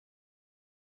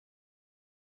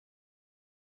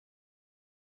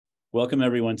Welcome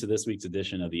everyone to this week's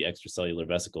edition of the Extracellular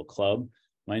Vesicle Club.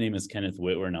 My name is Ken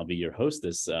Witwer, and I'll be your host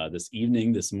this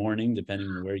evening, this morning, depending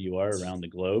on where you are around the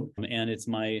globe. And it's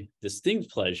my distinct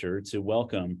pleasure to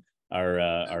welcome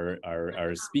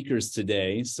our speakers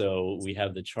today. So we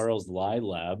have the Charles Lai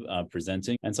Lab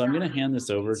presenting, and so I'm going to hand this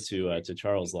over to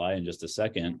Charles Lai in just a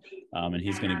second, and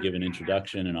he's going to give an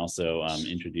introduction and also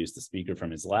introduce the speaker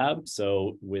from his lab.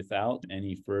 So without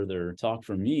any further talk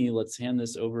from me, let's hand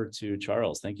this over to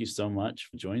Charles. Thank you so much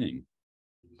for joining.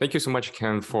 Thank you so much,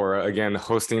 Ken, for again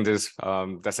hosting this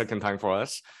the second time for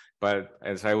us. But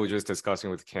as I was just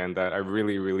discussing with Ken, that I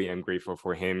really am grateful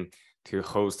for him to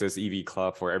host this EV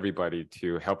Club for everybody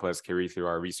to help us carry through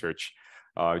our research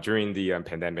during the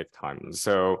pandemic time.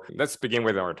 So let's begin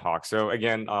with our talk. So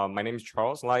again, my name is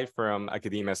Charles Lai from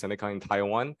Academia Sinica in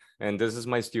Taiwan, and this is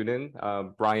my student,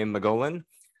 Bryan Magoling.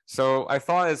 So I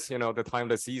thought it's, the time of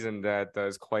the season that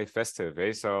is quite festive,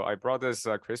 eh? So I brought this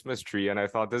Christmas tree, and I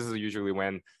thought this is usually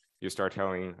when you start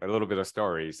telling a little bit of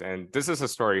stories. And this is a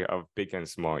story of big and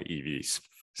small EVs.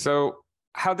 So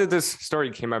how did this story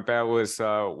came about was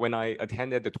when I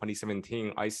attended the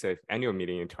 2017 ISEF annual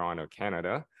meeting in Toronto,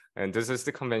 Canada. And this is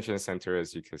the convention center,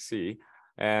 as you can see.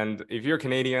 And if you're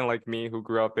Canadian like me who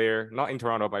grew up there, not in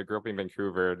Toronto, but I grew up in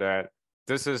Vancouver, that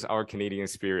this is our Canadian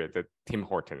spirit, the Tim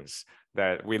Hortons,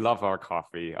 that we love our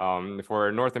coffee.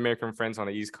 For North American friends on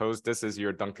the East Coast, this is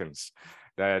your Dunkin's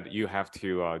that you have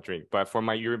to drink. But for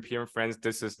my European friends,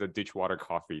 this is the ditchwater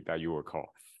coffee that you will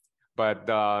call. But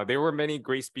there were many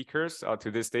great speakers.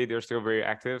 To this day, they're still very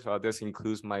active. This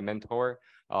includes my mentor,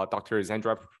 Dr.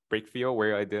 Zandra Brakefield,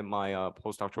 where I did my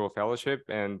postdoctoral fellowship.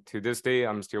 And to this day,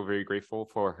 I'm still very grateful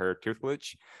for her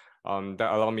tutelage that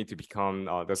allowed me to become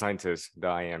the scientist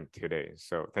that I am today.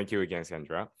 So thank you again,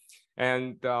 Sandra.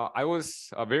 And I was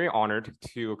very honored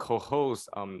to co-host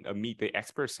a Meet the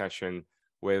Expert session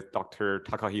with Dr.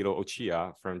 Takahiro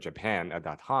Ochiya from Japan at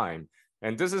that time.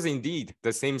 And this is indeed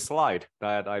the same slide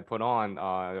that I put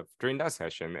on during that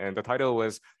session. And the title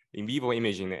was In Vivo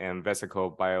Imaging and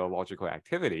Vesicle Biological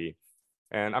Activity.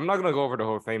 And I'm not going to go over the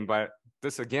whole thing, but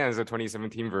this again is a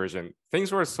 2017 version.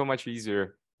 Things were so much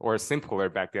easier or simpler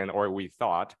back then, or we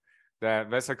thought that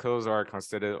vesicles are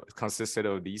consisted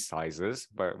of these sizes,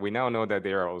 but we now know that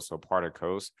they are also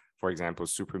particles, for example,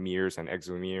 suprameres and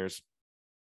exomeres.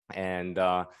 And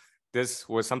this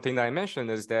was something that I mentioned,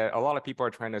 is that a lot of people are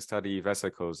trying to study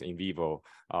vesicles in vivo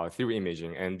through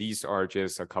imaging. And these are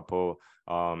just a couple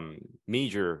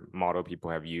major model people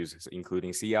have used,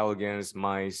 including C. elegans,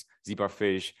 mice,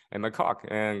 zebrafish, and macaque.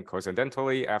 And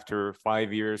coincidentally, after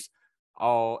 5 years,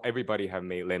 everybody have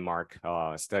made landmark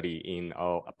study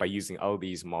by using all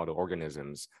these model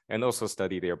organisms and also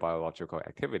study their biological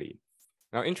activity.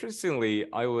 Now, interestingly,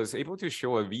 I was able to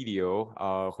show a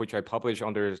video which I published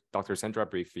under Dr. Sandra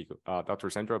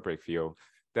Brakefield,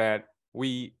 that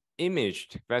we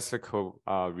imaged vesicle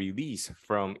release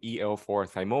from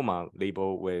EL4 thymoma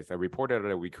labeled with a reporter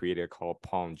that we created called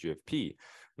POM-GFP.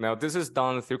 Now, this is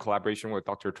done through collaboration with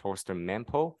Dr. Torsten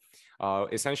Mampo.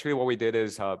 Essentially, what we did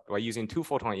is by using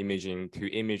 2-photon imaging to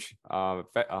image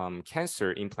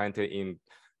cancer implanted in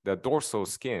the dorsal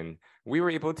skin, we were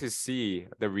able to see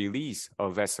the release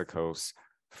of vesicles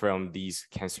from these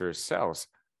cancer cells,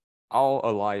 all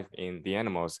alive in the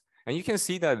animals. And you can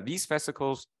see that these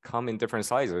vesicles come in different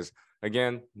sizes.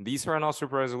 Again, these are not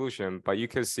super resolution, but you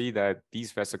can see that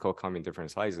these vesicles come in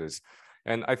different sizes.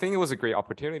 And I think it was a great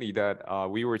opportunity that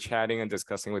we were chatting and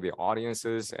discussing with the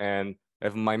audiences. And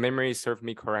if my memory served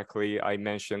me correctly, I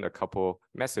mentioned a couple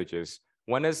messages.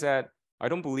 One is that I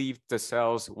don't believe the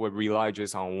cells would rely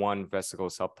just on one vesicle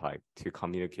subtype to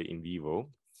communicate in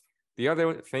vivo. The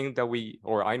other thing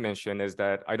that I mentioned is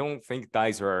that I don't think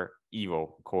dyes are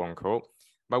evil, quote unquote,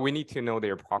 but we need to know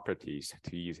their properties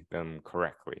to use them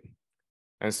correctly.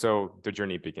 And so the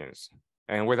journey begins.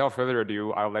 And without further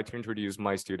ado, I would like to introduce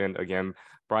my student again,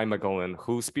 Bryan Magoling,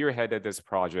 who spearheaded this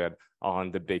project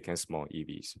on the big and small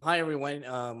EVs. Hi, everyone.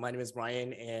 My name is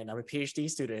Bryan, and I'm a PhD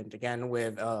student, again,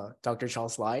 with Dr.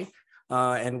 Charles Lai,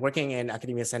 and working in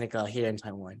Academia Sinica here in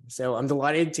Taiwan. So I'm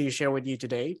delighted to share with you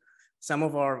today some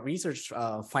of our research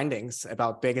findings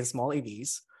about big and small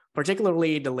EVs,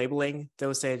 particularly the labeling,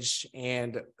 dosage,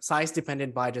 and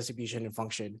size-dependent biodistribution and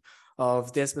function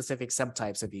of the specific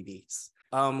subtypes of EVs.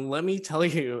 Let me tell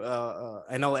you,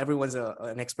 I know everyone's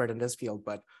an expert in this field,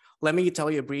 but let me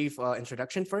tell you a brief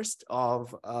introduction first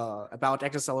about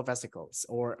extracellular vesicles,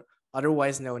 or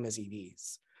otherwise known as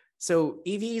EVs. So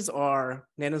EVs are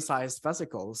nano-sized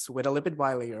vesicles with a lipid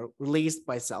bilayer released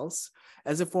by cells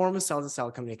as a form of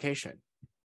cell-to-cell communication.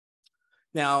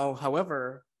 Now,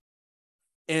 however,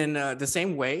 in the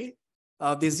same way,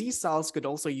 Disease cells could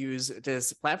also use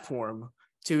this platform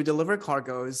to deliver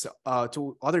cargoes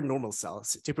to other normal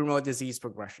cells to promote disease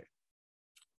progression.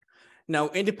 Now,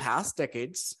 in the past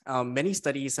decades, many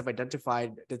studies have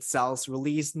identified that cells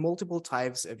release multiple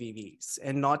types of EVs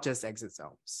and not just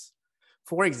exosomes.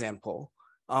 For example,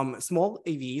 small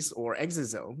EVs or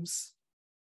exosomes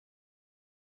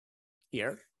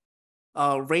here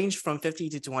range from 50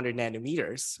 to 200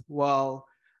 nanometers, while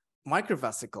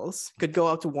microvesicles could go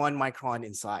up to 1 micron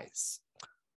in size.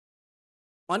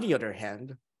 On the other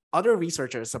hand, other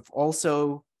researchers have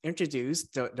also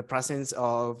introduced the presence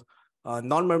of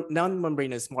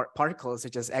non-membranous particles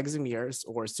such as exomeres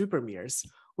or supermeres,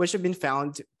 which have been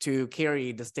found to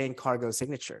carry distinct cargo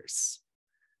signatures.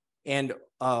 And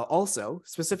also,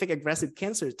 specific aggressive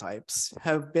cancer types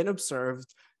have been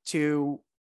observed to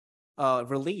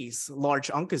release large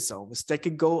oncosomes that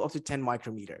could go up to 10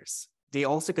 micrometers. They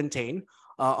also contain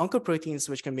oncoproteins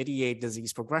which can mediate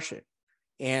disease progression.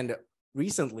 And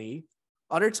recently,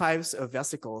 other types of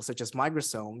vesicles, such as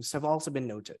migrasomes, have also been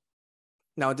noted.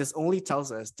 Now, this only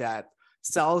tells us that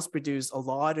cells produce a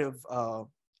lot of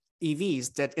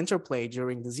EVs that interplay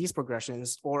during disease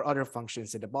progressions or other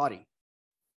functions in the body.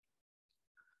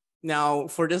 Now,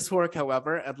 for this work,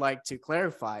 however, I'd like to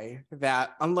clarify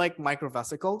that unlike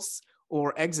microvesicles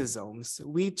or exosomes,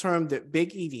 we termed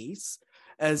big EVs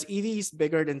as EVs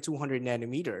bigger than 200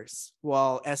 nanometers,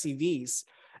 while SEVs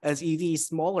as EVs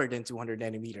smaller than 200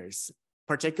 nanometers,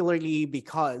 particularly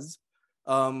because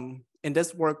in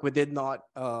this work, we did not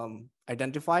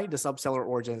identify the subcellular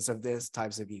origins of these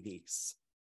types of EVs.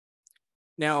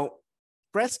 Now,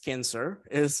 breast cancer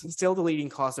is still the leading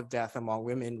cause of death among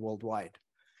women worldwide.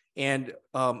 And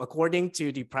according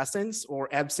to the presence or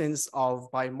absence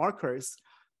of biomarkers,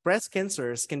 breast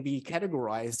cancers can be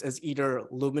categorized as either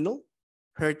luminal,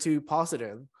 HER2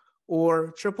 positive,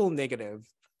 or triple negative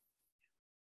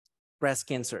breast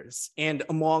cancers. And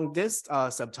among these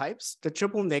subtypes, the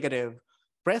triple negative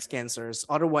breast cancers,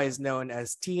 otherwise known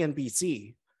as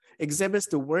TNBC, exhibits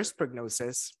the worst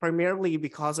prognosis, primarily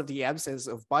because of the absence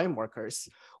of biomarkers,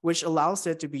 which allows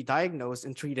it to be diagnosed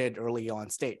and treated early on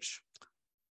stage.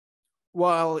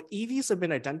 While EVs have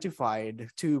been identified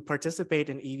to participate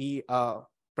in EV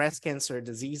breast cancer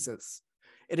diseases,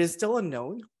 it is still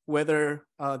unknown whether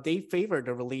they favor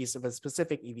the release of a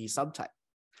specific EV subtype.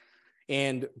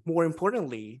 And more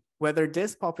importantly, whether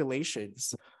these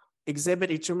populations exhibit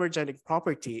a tumorigenic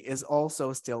property is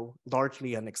also still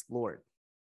largely unexplored.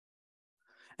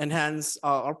 And hence,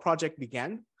 our project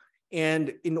began.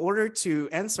 And in order to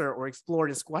answer or explore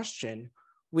this question,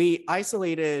 we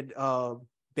isolated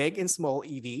big and small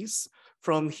EVs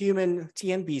from human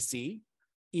TNBC,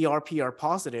 ERPR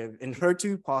positive, and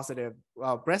HER2 positive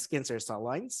breast cancer cell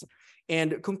lines,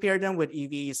 and compared them with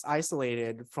EVs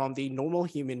isolated from the normal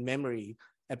human memory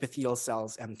epithelial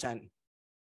cells M10.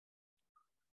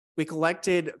 We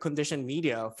collected conditioned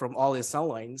media from all these cell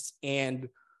lines and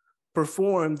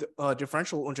performed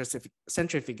differential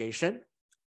centrifugation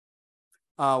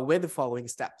with the following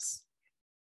steps.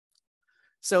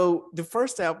 So the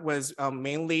first step was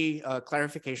mainly a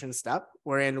clarification step,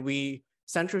 wherein we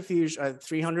centrifuge at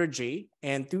 300G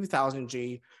and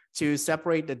 2000G to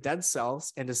separate the dead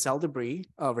cells and the cell debris,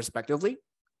 respectively.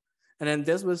 And then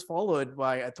this was followed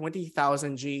by a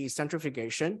 20,000G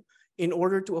centrifugation in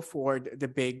order to afford the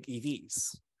big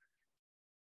EVs.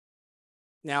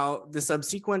 Now, the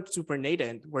subsequent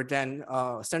supernatant were then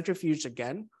centrifuged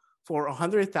again for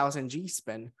 100,000 G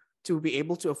spin to be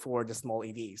able to afford the small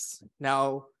EVs.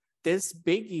 Now, these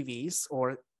big EVs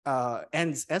or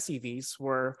SEVs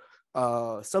were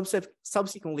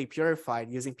subsequently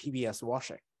purified using PBS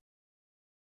washing.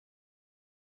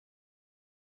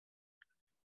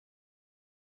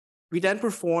 We then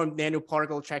performed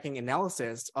nanoparticle tracking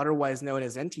analysis, otherwise known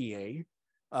as NTA,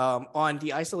 on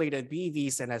the isolated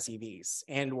BEVs and SEVs.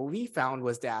 And what we found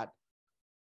was that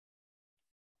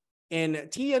in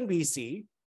TNBC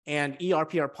and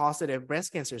ERPR positive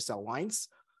breast cancer cell lines,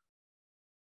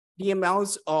 the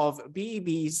amounts of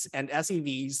BEVs and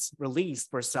SEVs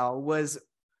released per cell was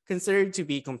considered to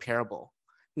be comparable.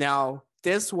 Now,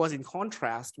 this was in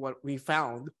contrast what we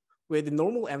found with the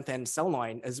normal M10 cell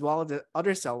line, as well as the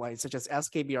other cell lines, such as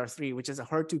SKBR3, which is a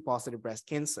HER2 positive breast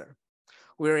cancer,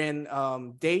 wherein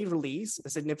they release a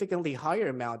significantly higher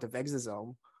amount of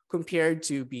exosome compared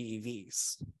to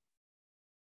BEVs.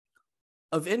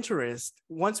 Of interest,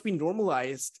 once we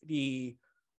normalized the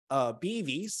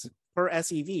BEVs per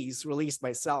SEVs released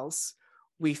by cells,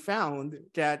 we found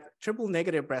that triple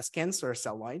negative breast cancer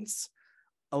cell lines,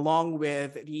 along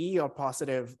with the ER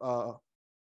positive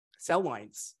cell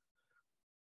lines,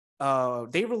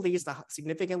 they released a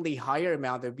significantly higher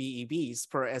amount of BEVs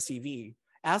per SEV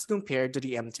as compared to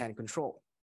the M10 control.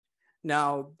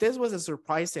 Now, this was a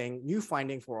surprising new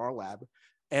finding for our lab,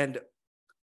 and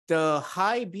the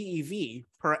high BEV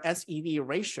per SEV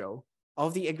ratio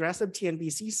of the aggressive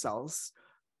TNBC cells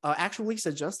actually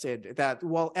suggested that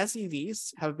while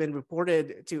SEVs have been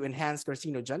reported to enhance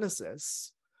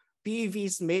carcinogenesis,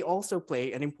 BEVs may also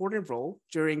play an important role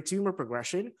during tumor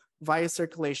progression via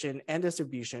circulation and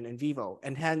distribution in vivo,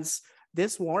 and hence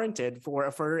this warranted for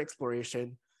a further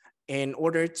exploration in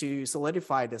order to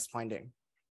solidify this finding.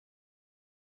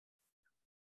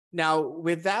 Now,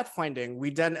 with that finding, we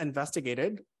then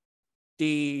investigated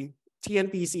the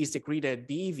TNBC secreted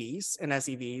BEVs and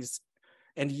SEVs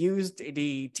and used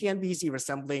the TNBC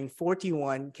resembling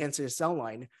 41 cancer cell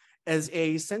line as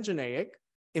a syngeneic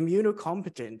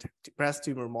immunocompetent breast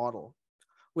tumor model.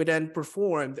 We then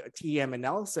performed TEM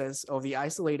analysis of the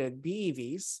isolated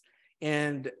BEVs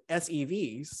and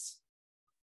SEVs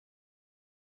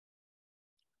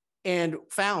and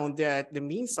found that the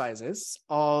mean sizes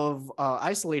of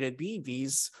isolated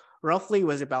BEVs roughly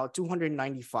was about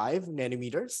 295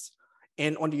 nanometers.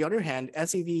 And on the other hand,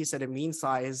 SEVs had a mean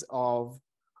size of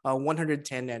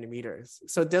 110 nanometers.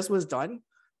 So this was done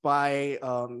by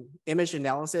image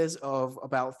analysis of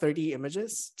about 30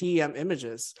 images, TEM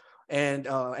images, and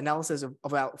analysis of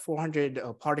about 400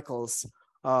 particles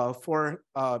for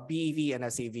BEV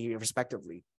and SEV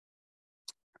respectively.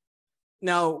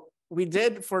 Now, we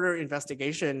did further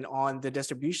investigation on the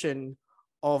distribution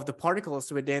of the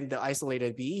particles within the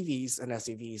isolated BEVs and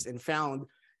SEVs and found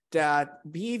that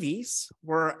BEVs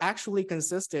were actually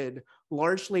consisted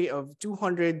largely of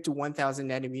 200 to 1,000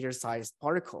 nanometer sized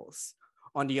particles.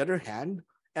 On the other hand,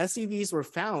 SEVs were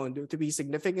found to be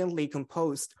significantly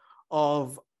composed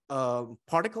of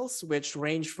particles which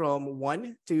range from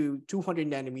 1 to 200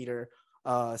 nanometer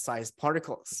sized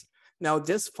particles. Now,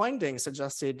 this finding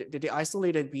suggested that the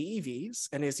isolated BEVs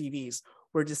and SEVs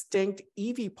were distinct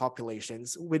EV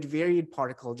populations with varied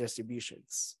particle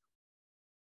distributions.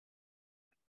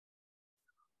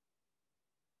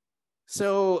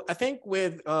 So I think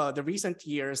with the recent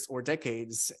years or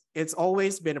decades, it's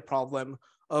always been a problem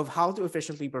of how to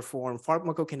efficiently perform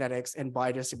pharmacokinetics and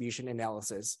biodistribution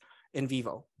analysis in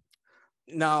vivo.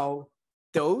 Now,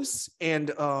 dose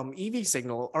and EV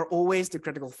signal are always the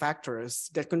critical factors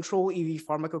that control EV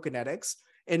pharmacokinetics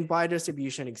and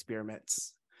biodistribution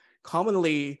experiments.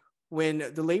 Commonly,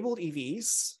 when the labeled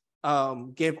EVs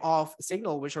give off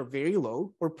signal which are very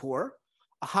low or poor,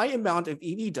 a high amount of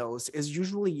EV dose is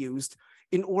usually used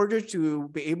in order to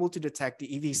be able to detect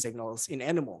the EV signals in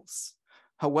animals.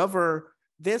 However,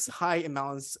 this high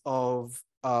amounts of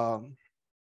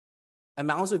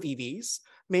EVs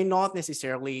may not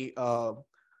necessarily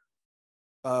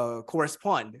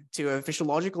correspond to a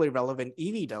physiologically relevant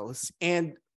EV dose,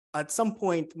 and at some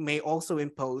point may also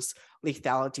impose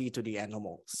lethality to the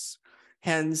animals.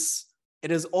 Hence,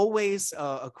 it is always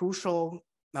a crucial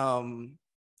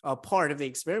part of the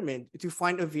experiment to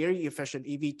find a very efficient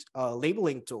EV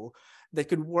labeling tool that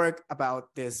could work about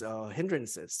these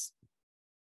hindrances.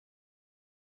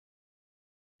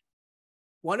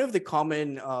 One of the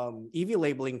common EV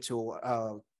labeling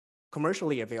tool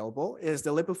commercially available is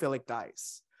the lipophilic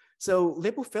dyes. So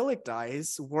lipophilic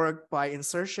dyes work by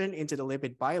insertion into the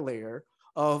lipid bilayer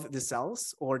of the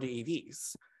cells or the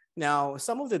EVs. Now,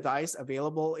 some of the dyes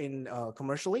available in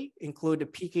commercially include the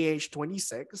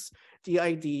PKH26,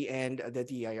 DID, and the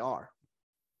DIR.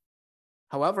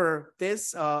 However,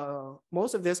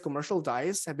 most of these commercial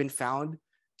dyes have been found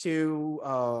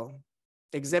to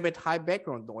exhibit high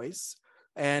background noise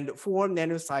and form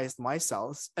nano-sized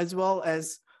micelles, as well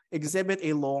as exhibit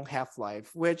a long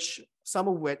half-life, some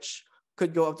of which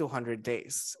could go up to 100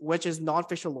 days, which is not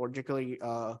physiologically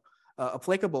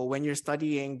applicable when you're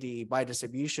studying the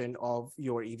biodistribution of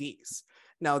your EVs.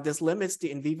 Now, this limits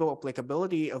the in vivo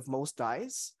applicability of most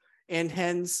dyes, and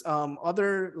hence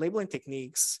other labeling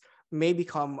techniques may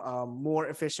become more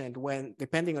efficient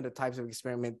depending on the types of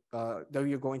experiment that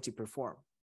you're going to perform.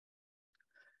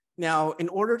 Now, in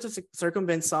order to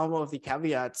circumvent some of the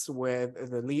caveats with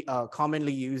the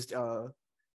commonly used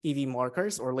EV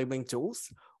markers or labeling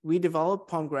tools, we developed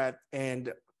PalmGrat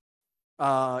and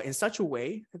in such a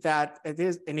way that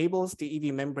it enables the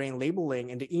EV membrane labeling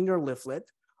in the inner leaflet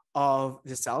of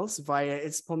the cells via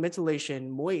its palmitylation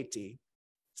moiety.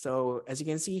 So as you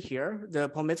can see here, the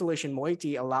palmitylation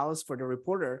moiety allows for the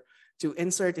reporter to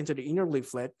insert into the inner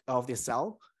leaflet of the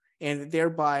cell and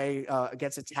thereby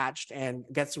gets attached and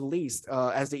gets released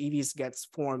as the EVs gets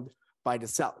formed by the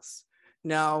cells.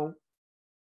 Now,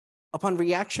 upon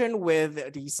reaction with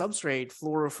the substrate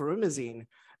fluorofurimazine,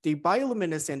 the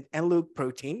bioluminescent N-loop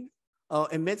protein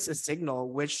emits a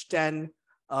signal which then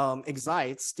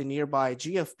excites the nearby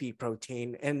GFP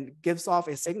protein and gives off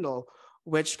a signal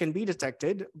which can be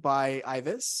detected by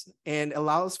IVIS and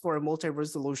allows for a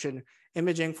multi-resolution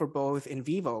imaging for both in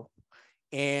vivo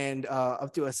and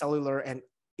up to a cellular and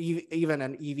even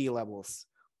an EV levels.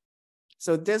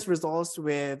 So this results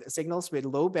with signals with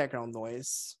low background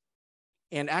noise.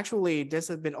 And actually, this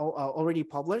has been already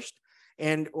published.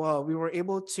 And we were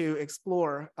able to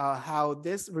explore how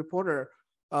this reporter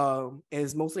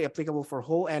is mostly applicable for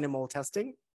whole animal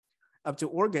testing, up to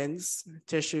organs,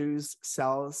 tissues,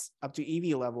 cells, up to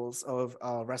EV levels of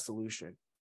resolution.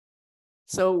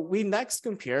 So we next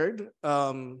compared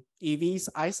EVs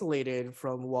isolated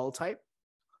from wild type,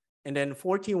 and then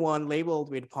 41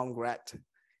 labeled with pomegranate.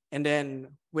 And then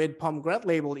with pomegranate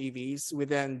labeled EVs, we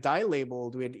then dye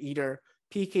labeled with either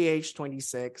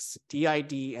PKH26,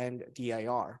 DID, and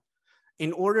DIR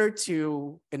in order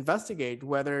to investigate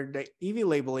whether the EV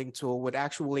labeling tool would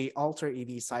actually alter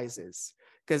EV sizes.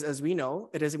 Because as we know,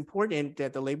 it is important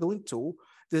that the labeling tool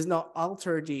does not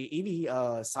alter the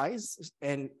EV size,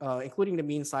 and including the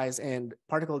mean size and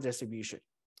particle distribution.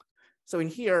 So in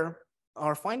here,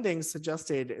 our findings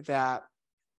suggested that,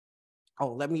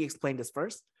 let me explain this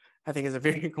first. I think it's a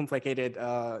very complicated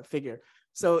figure.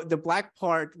 So the black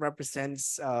part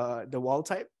represents the wild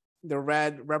type. The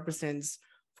red represents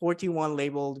 41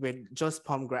 labeled with just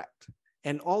pomegranate.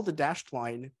 And all the dashed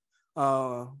line,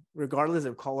 regardless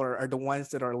of color, are the ones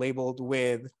that are labeled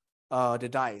with the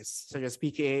dyes, such as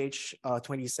PKH,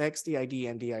 26, DID,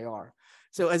 and DIR.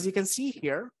 So as you can see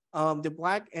here, the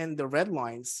black and the red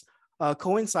lines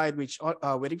coincide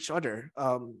with each other,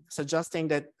 suggesting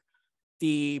that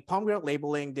the pomegranate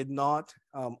labeling did not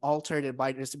alter the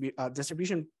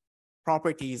biodistribution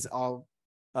properties of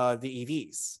the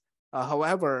EVs.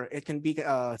 However, it can be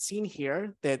seen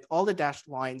here that all the dashed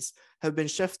lines have been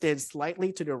shifted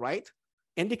slightly to the right,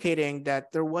 indicating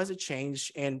that there was a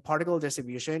change in particle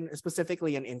distribution,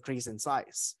 specifically an increase in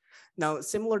size. Now,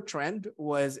 similar trend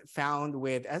was found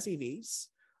with SEVs,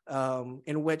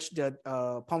 in which the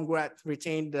pomegranate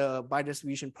retained the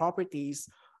biodistribution properties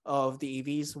of the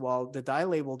EVs, while the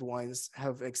dye-labeled ones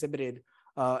have exhibited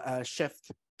a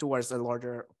shift towards a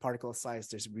larger particle size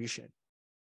distribution.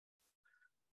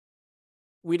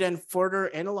 We then further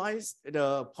analyzed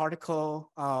the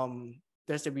particle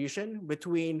distribution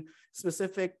between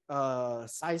specific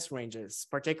size ranges,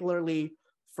 particularly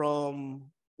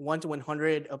from 1 to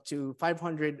 100 up to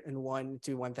 501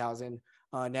 to 1000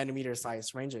 nanometer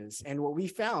size ranges. And what we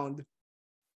found,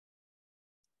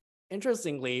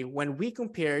 interestingly, when we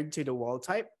compared to the wild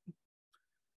type,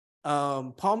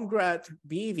 pomegranate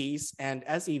BEVs and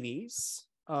SEVs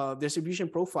distribution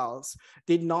profiles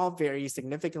did not vary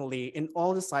significantly in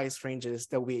all the size ranges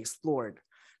that we explored.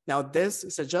 Now, this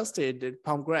suggested that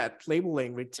pomegranate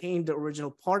labeling retained the original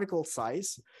particle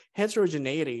size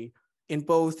heterogeneity in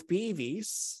both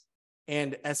BEVs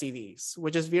and SEVs,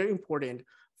 which is very important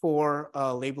for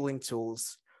labeling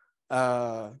tools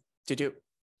to do.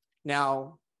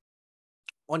 Now,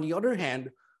 on the other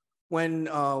hand, when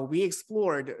we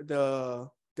explored the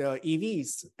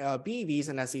EVs, BEVs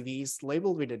and SEVs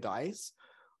labeled with the dyes,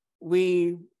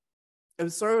 we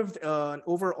observed an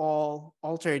overall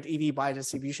altered EV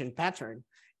biodistribution pattern.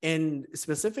 And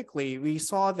specifically, we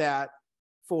saw that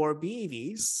for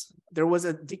BEVs, there was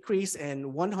a decrease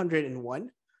in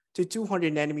 101 to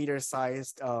 200 nanometer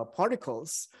sized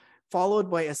particles,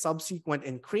 followed by a subsequent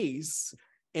increase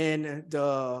in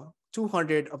the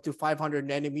 200 up to 500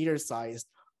 nanometer sized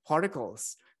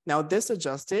particles. Now, this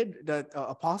suggested that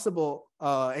a possible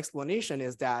explanation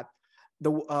is that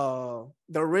the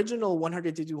original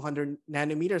 100 to 200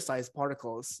 nanometer sized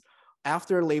particles,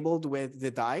 after labeled with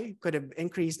the dye, could have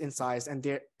increased in size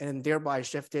and thereby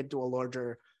shifted to a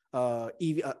larger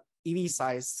EV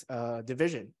size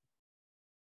division.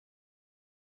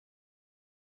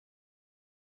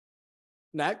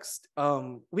 Next,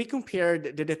 we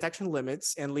compared the detection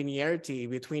limits and linearity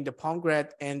between the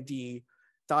pomegranate and the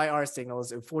DIR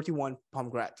signals of 41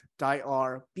 pomegranate,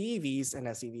 DIR, BEVs, and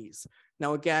SEVs.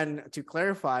 Now, again, to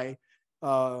clarify,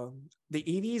 the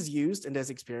EVs used in these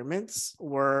experiments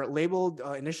were labeled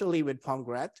initially with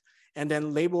pomegranate and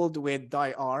then labeled with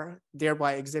DIR,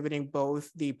 thereby exhibiting both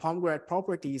the pomegranate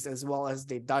properties as well as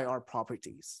the DIR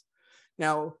properties.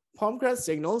 Now, pomegranate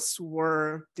signals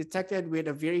were detected with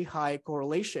a very high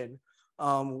correlation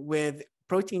with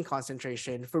protein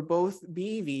concentration for both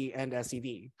BEV and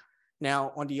SEV.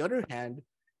 Now, on the other hand,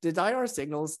 the DIR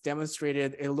signals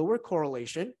demonstrated a lower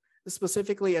correlation,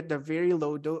 specifically at the very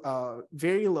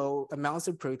low amounts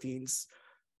of proteins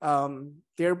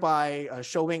thereby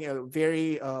showing a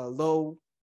very low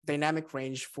dynamic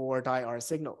range for DIR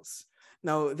signals.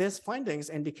 Now, these findings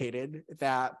indicated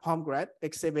that pomegranate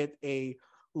exhibit a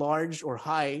large or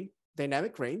high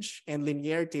dynamic range and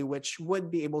linearity, which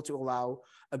would be able to allow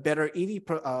a better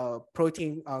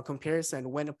protein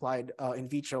comparison when applied in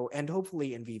vitro and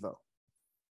hopefully in vivo.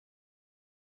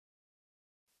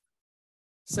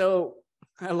 So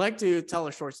I'd like to tell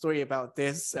a short story about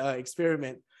this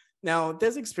experiment. Now,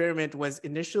 this experiment was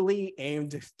initially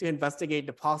aimed to investigate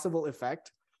the possible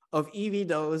effect of EV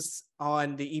dose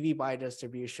on the EV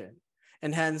biodistribution.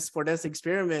 And hence, for this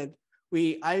experiment,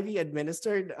 we IV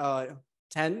administered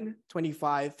 10,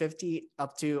 25, 50,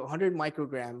 up to 100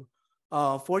 microgram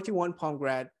 41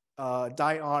 pomegranate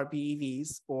DIR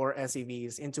BEVs or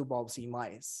SEVs into bulb C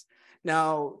mice.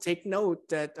 Now, take note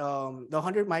that the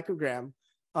 100 microgram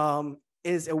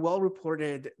is a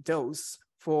well-reported dose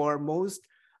for most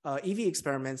EV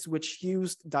experiments which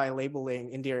used dye labeling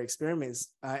in their experiments.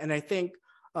 And I think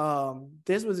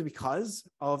this was because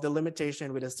of the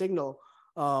limitation with the signal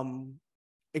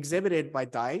exhibited by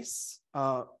dyes,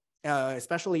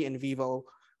 especially in vivo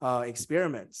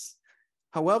experiments.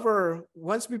 However,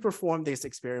 once we performed this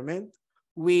experiment,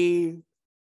 we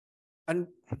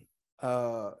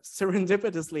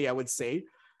serendipitously, I would say,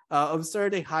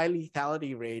 observed a high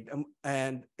lethality rate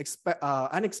and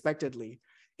unexpectedly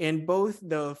in both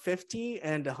the 50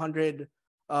 and 100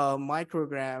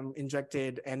 microgram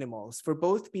injected animals for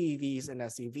both BEVs and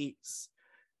SEVs.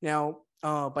 Now,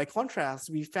 by contrast,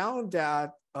 we found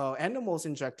that animals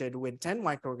injected with 10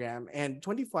 microgram and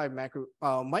 25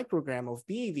 microgram of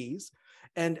BEVs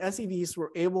and SEVs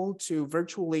were able to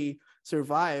virtually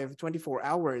survive 24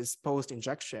 hours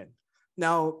post-injection.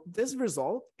 Now, this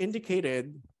result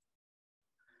indicated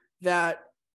that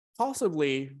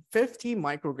possibly 50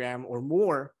 microgram or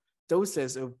more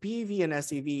doses of BEV and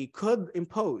SEV could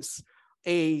impose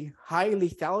a high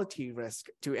lethality risk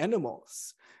to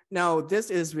animals. Now, this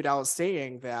is without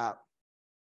saying that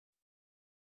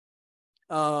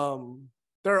there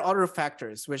are other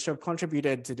factors which have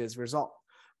contributed to this result.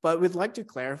 But we'd like to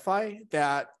clarify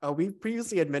that we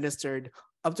previously administered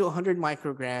up to 100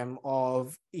 microgram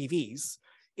of EVs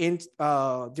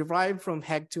derived from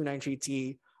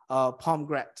HEG293T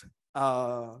pomegranate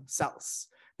cells.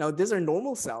 Now, these are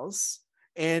normal cells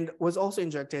and was also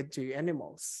injected to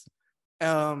animals.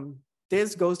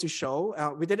 This goes to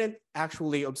show we didn't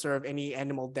actually observe any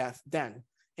animal death then.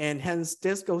 And hence,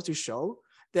 this goes to show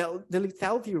that the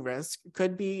lethality risk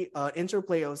could be an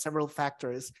interplay of several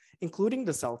factors, including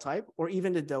the cell type or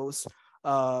even the dose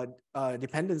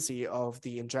dependency of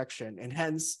the injection. And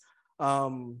hence,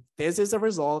 this is a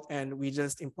result, and we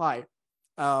just imply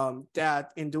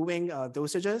that in doing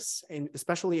dosages,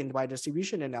 especially in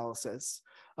biodistribution analysis,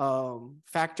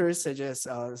 factors such as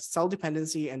cell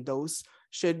dependency and dose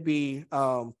should be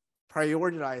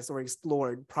prioritized or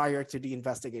explored prior to the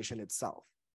investigation itself.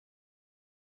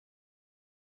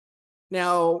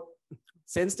 Now,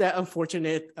 since that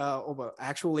unfortunate,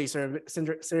 actually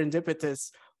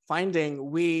serendipitous finding,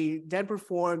 we then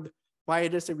performed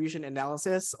biodistribution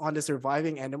analysis on the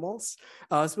surviving animals,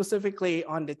 specifically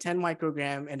on the 10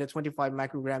 microgram and the 25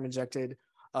 microgram injected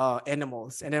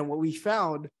animals. And then what we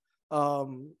found,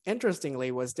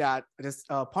 interestingly, was that this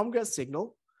pomegranate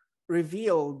signal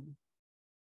revealed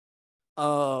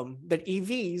that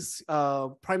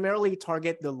EVs primarily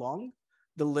target the lung,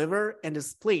 the liver, and the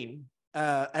spleen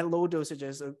at low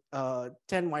dosages of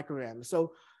 10 micrograms.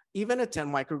 So even a 10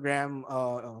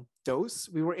 microgram dose,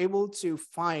 we were able to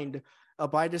find a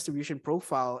biodistribution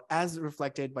profile as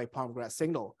reflected by pomegranate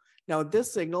signal. Now, these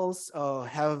signals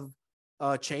have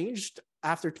changed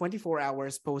after 24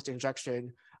 hours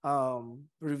post-injection,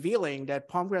 revealing that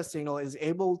pomegranate signal is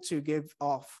able to give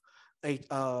off a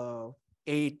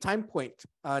time point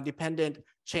dependent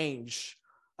change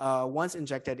once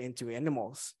injected into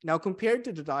animals. Now, compared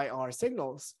to the DIR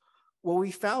signals, what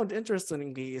we found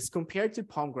interestingly is compared to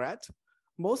pomegranate,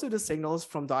 most of the signals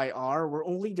from DIR were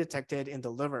only detected in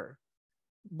the liver,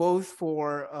 both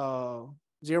for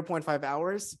 0.5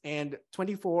 hours and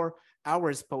 24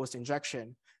 hours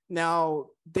post-injection. Now,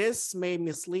 this may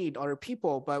mislead other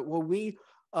people, but what we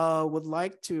would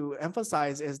like to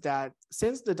emphasize is that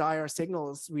since the DIR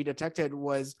signals we detected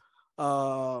was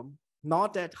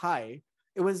not that high,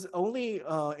 it was only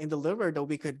in the liver that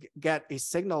we could get a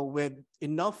signal with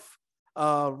enough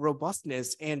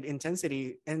robustness and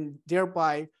intensity, and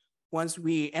thereby, once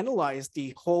we analyzed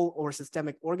the whole or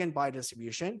systemic organ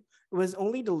biodistribution, it was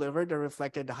only the liver that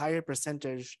reflected the higher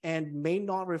percentage and may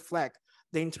not reflect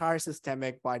the entire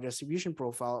systemic biodistribution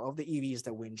profile of the EVs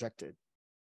that we injected.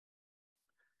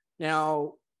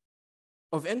 Now,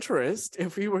 of interest,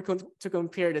 if we were to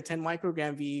compare the 10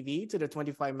 microgram BEV to the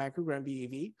 25 microgram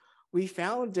BEV, we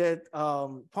found that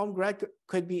pomegranate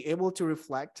could be able to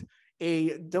reflect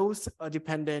a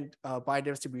dose-dependent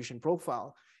biodistribution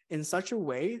profile in such a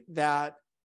way that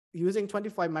using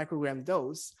 25 microgram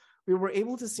dose, we were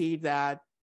able to see that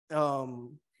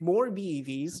more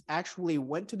BEVs actually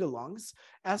went to the lungs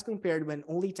as compared when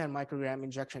only 10 microgram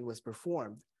injection was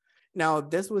performed. Now,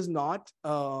 this was not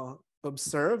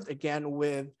observed again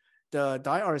with the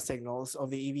DIR signals of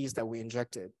the EVs that we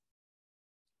injected.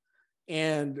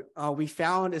 And we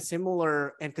found a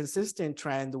similar and consistent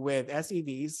trend with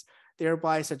SEVs,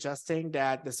 thereby suggesting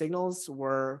that the signals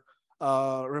were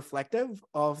reflective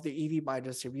of the EV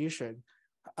biodistribution.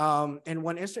 And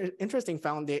one interesting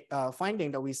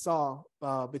finding that we saw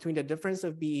between the difference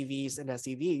of BEVs and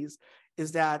SEVs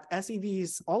is that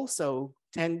SEVs also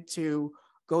tend to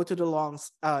go to the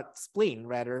lungs, spleen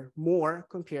rather, more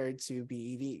compared to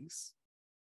BEVs.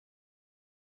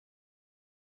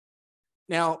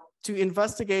 Now, to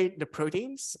investigate the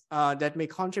proteins that may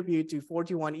contribute to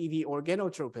 41 EV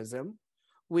organotropism,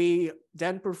 we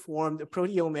then performed a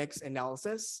proteomics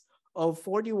analysis of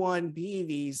 41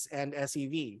 BEVs and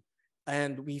SEV,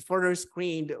 and we further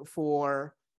screened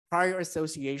for prior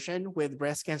association with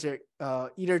breast cancer,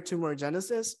 either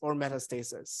tumorigenesis or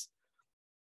metastasis.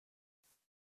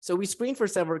 So we screened for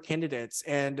several candidates,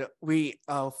 and we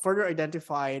further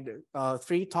identified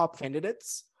 3 top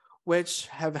candidates, which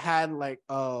have had like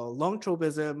lung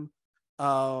tropism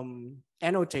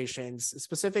annotations,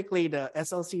 specifically the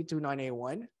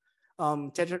SLC29A1,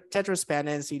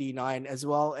 tetraspanin CD9, as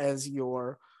well as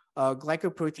your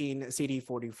glycoprotein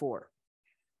CD44.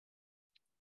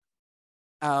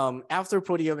 After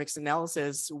proteomics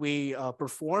analysis, we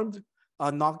performed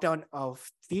a knockdown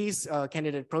of these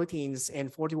candidate proteins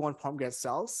in 41 pomegranate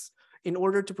cells in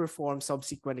order to perform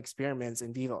subsequent experiments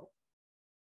in vivo.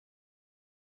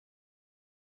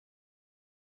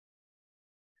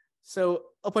 So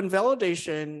upon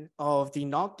validation of the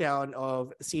knockdown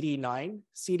of CD9,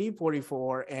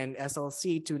 CD44, and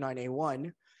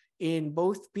SLC29A1 in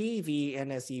both BEV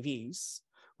and SEVs,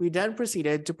 we then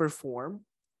proceeded to perform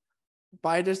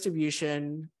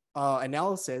biodistribution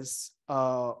analysis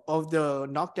of the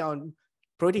knockdown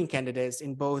protein candidates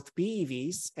in both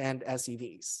BEVs and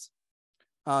SEVs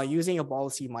using a ball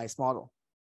C mice model.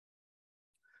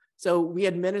 So we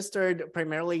administered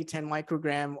primarily 10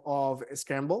 microgram of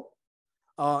scramble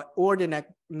or the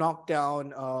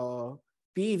knockdown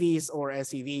BEVs or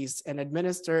SEVs, and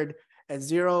administered at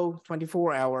 0,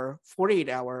 24 hour, 48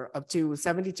 hour, up to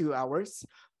 72 hours,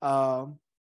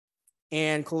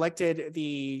 and collected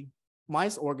the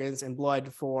mice organs and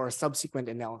blood for subsequent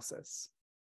analysis.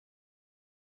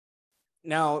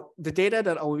 Now, the data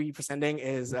that I will be presenting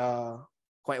is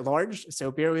quite large, so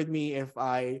bear with me if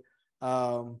I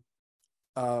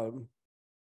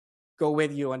go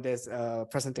with you on this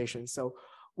presentation. So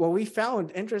what we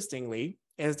found, interestingly,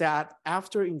 is that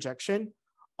after injection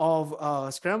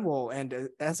of scramble and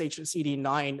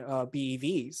SHCD9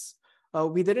 BEVs,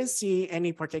 we didn't see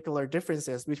any particular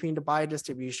differences between the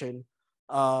biodistribution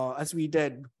as we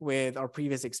did with our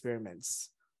previous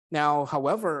experiments. Now,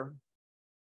 however,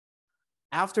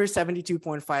 after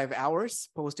 72.5 hours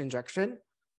post-injection,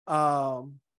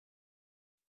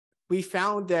 we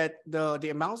found that the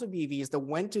amounts of BEVs that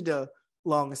went to the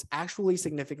lungs actually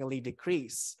significantly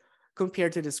decreased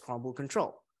compared to the scramble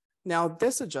control. Now,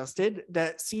 this suggested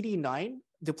that CD9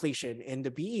 depletion in the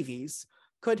BEVs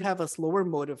could have a slower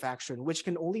mode of action, which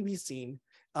can only be seen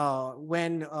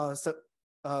when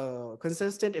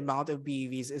consistent amount of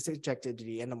BEVs is injected to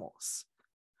the animals.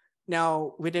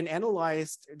 Now, we then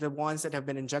analyzed the ones that have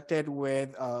been injected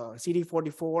with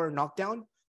CD44 knockdown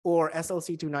or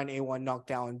SLC29A1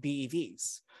 knockdown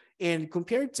BEVs. And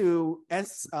compared to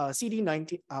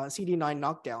CD9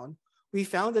 knockdown, we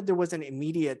found that there was an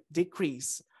immediate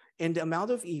decrease in the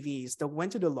amount of EVs that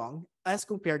went to the lung as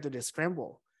compared to the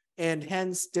scramble. And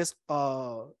hence, this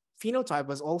phenotype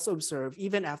was also observed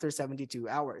even after 72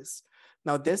 hours.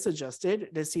 Now, this suggested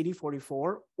that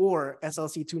CD44 or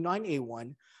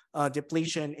SLC29A1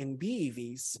 depletion in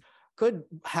BEVs could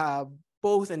have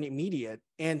both an immediate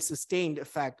and sustained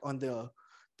effect on the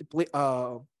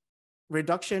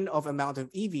reduction of amount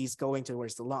of EVs going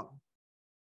towards the lung.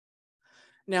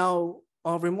 Now,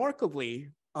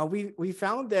 remarkably, we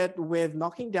found that with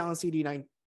knocking down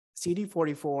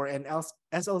CD44 and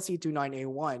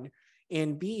SLC29A1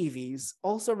 in BEVs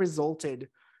also resulted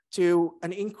to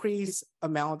an increased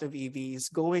amount of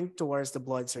EVs going towards the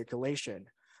blood circulation.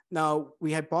 Now,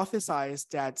 we hypothesized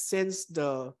that since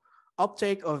the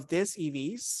uptake of these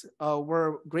EVs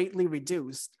were greatly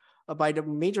reduced by the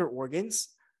major organs,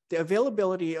 the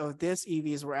availability of these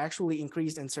EVs were actually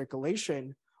increased in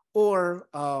circulation or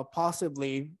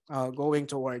possibly going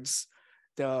towards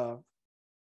the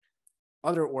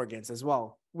other organs as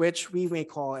well, which we may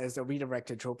call as a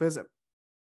redirected tropism.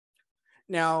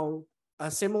 Now, a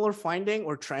similar finding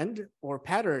or trend or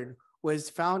pattern was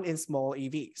found in small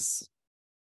EVs.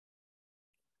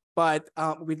 But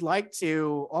we'd like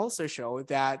to also show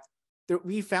that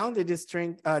we found a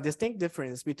distinct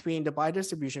difference between the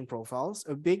biodistribution profiles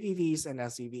of big EVs and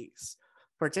SEVs.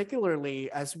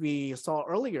 Particularly, as we saw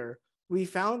earlier, we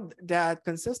found that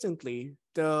consistently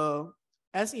the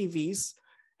SEVs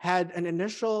had an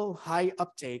initial high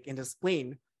uptake in the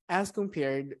spleen as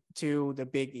compared to the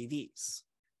big EVs.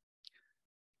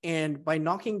 And by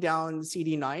knocking down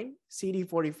CD9,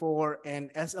 CD44,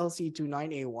 and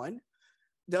SLC29A1,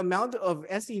 the amount of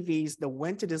SEVs that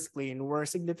went to the spleen were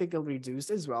significantly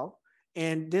reduced as well.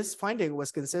 And this finding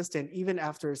was consistent even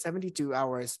after 72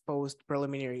 hours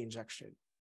post-preliminary injection.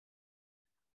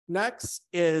 Next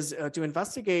is to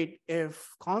investigate if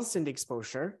constant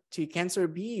exposure to cancer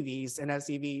BEVs and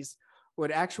SEVs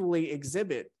would actually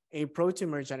exhibit a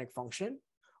pro-tumorigenic function.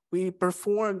 We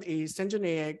performed a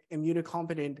syngeneic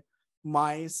immunocompetent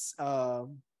mice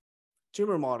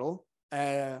tumor model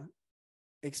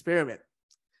experiment.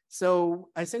 So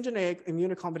a syngeneic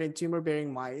immunocompetent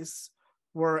tumor-bearing mice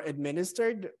were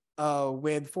administered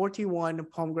with 41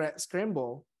 pomegranate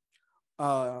scramble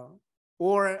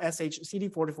or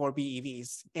CD44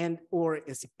 BEVs and or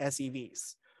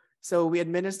SEVs. So we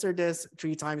administered this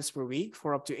 3 times per week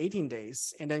for up to 18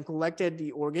 days and then collected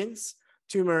the organs,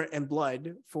 tumor, and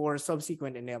blood for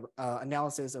subsequent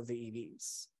analysis of the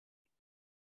EVs.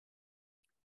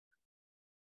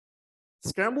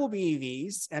 Scramble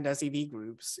BEVs and SEV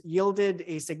groups yielded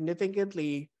a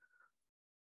significantly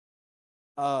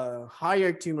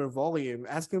higher tumor volume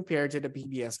as compared to the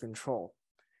PBS control.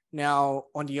 Now,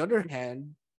 on the other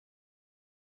hand,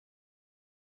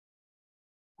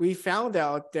 we found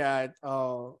out that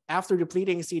after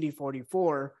depleting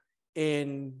CD44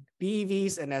 in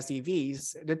BEVs and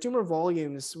SEVs, the tumor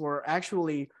volumes were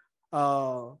actually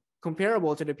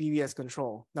comparable to the PBS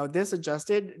control. Now, this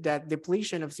suggested that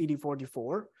depletion of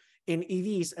CD44 in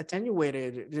EVs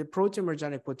attenuated the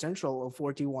pro-tumorigenic potential of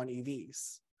 41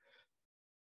 EVs.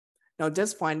 Now,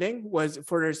 this finding was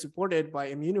further supported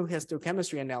by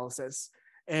immunohistochemistry analysis,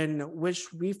 in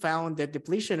which we found that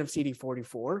depletion of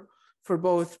CD44 for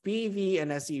both BEV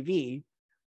and SEV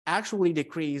actually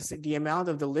decreased the amount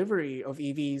of delivery of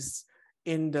EVs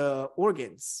in the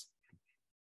organs.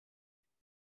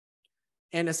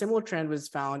 And a similar trend was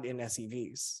found in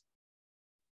SEVs.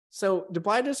 So the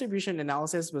biodistribution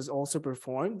analysis was also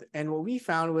performed, and what we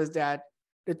found was that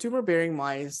the tumor-bearing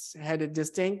mice had a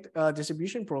distinct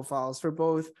distribution profiles for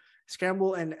both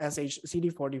scramble and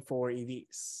CD44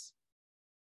 EVs.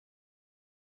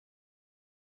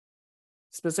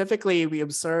 Specifically, we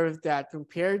observed that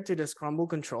compared to the scramble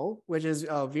control, which is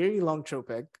very long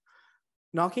tropic,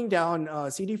 knocking down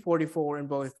CD44 in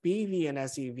both BEV and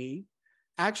SEV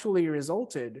actually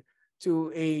resulted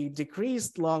to a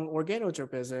decreased lung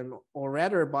organotropism, or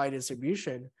rather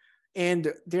biodistribution,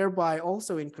 and thereby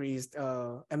also increased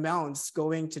amounts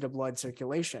going to the blood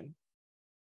circulation.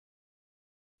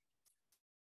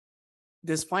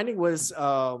 This finding was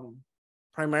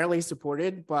primarily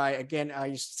supported by, again,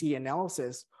 IHC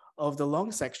analysis of the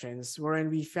lung sections, wherein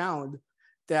we found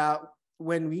that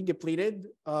when we depleted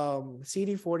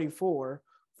CD44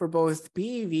 for both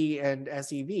BEV and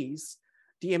SEVs,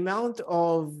 the amount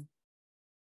of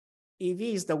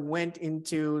EVs that went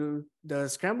into the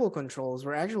scramble controls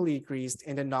were actually decreased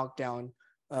in the knockdown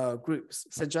groups,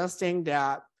 suggesting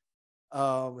that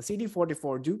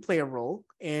CD44 do play a role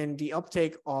in the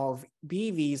uptake of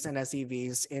BEVs and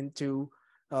SEVs into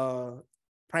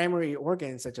primary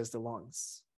organs such as the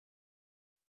lungs.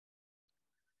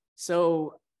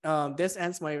 So this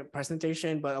ends my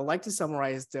presentation, but I'd like to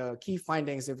summarize the key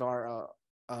findings of our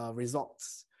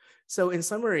results. So in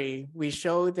summary, we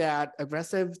show that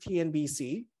aggressive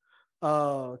TNBC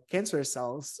cancer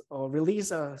cells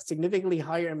release a significantly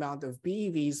higher amount of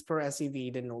BEVs per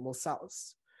SEV than normal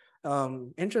cells.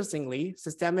 Interestingly,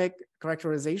 systemic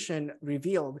characterization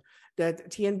revealed that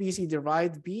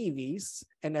TNBC-derived BEVs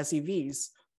and SEVs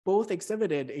both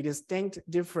exhibited a distinct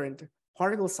different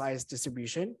particle size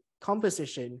distribution,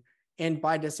 composition, and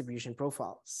biodistribution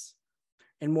profiles.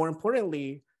 And more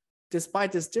importantly,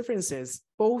 despite these differences,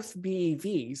 both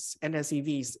BEVs and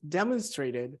SEVs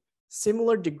demonstrated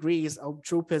similar degrees of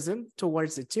tropism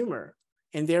towards the tumor,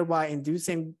 and thereby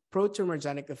inducing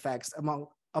pro-tumorigenic effects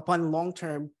upon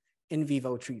long-term in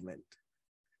vivo treatment.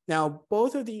 Now,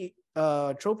 both of the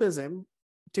tropism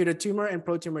to the tumor and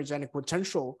pro-tumorigenic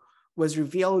potential was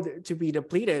revealed to be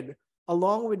depleted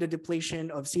along with the depletion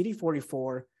of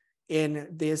CD44 in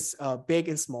this big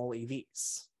and small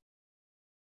EVs.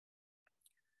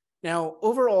 Now,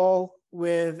 overall,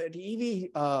 with the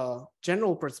EV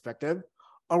general perspective,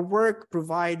 our work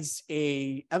provides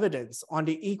evidence on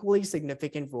the equally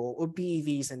significant role of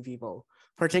BEVs in vivo,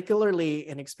 particularly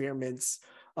in experiments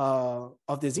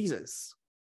of diseases.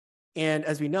 And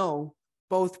as we know,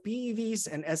 both BEVs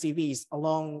and SEVs,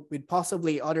 along with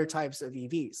possibly other types of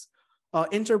EVs,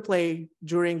 interplay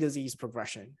during disease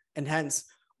progression. And hence,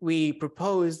 we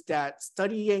propose that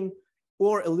studying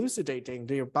or elucidating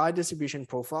their biodistribution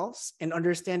profiles and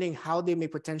understanding how they may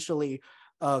potentially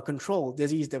control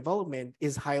disease development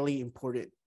is highly important.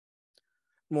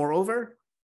 Moreover,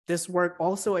 this work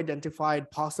also identified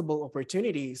possible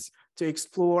opportunities to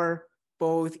explore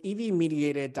both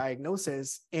EV-mediated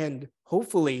diagnosis and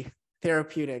hopefully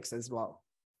therapeutics as well.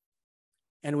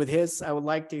 And with this, I would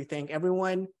like to thank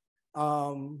everyone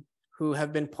who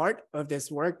have been part of this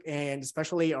work, and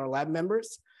especially our lab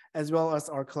members, as well as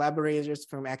our collaborators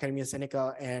from Academia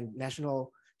Sinica and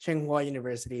National Tsinghua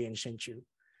University in Hsinchu,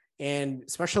 and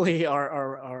especially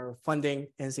our funding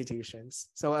institutions.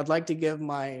 So I'd like to give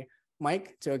my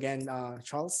mic to, again,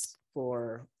 Charles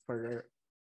for further.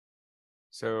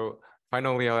 So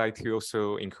finally, I'd like to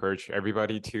also encourage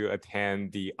everybody to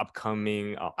attend the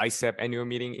upcoming ICEP annual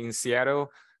meeting in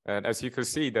Seattle. And as you can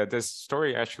see, that this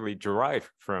story actually derived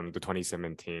from the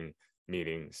 2017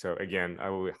 meeting. So again, I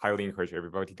would highly encourage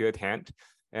everybody to attend.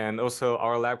 And also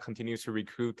our lab continues to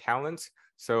recruit talent.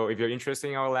 So if you're interested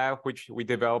in our lab, which we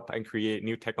develop and create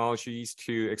new technologies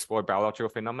to explore biological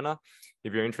phenomena,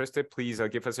 if you're interested, please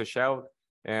give us a shout.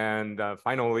 And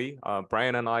finally,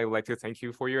 Bryan and I would like to thank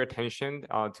you for your attention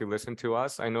to listen to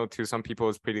us. I know to some people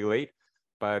it's pretty late,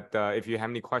 but if you have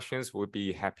any questions, we'll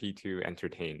be happy to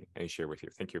entertain and share with you.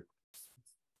 Thank you.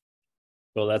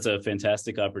 Well, that's a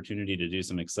fantastic opportunity to do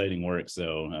some exciting work.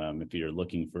 So if you're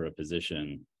looking for a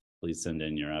position, please send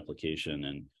in your application.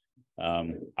 And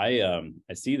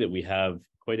I see that we have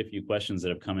quite a few questions that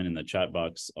have come in the chat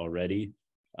box already,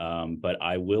 but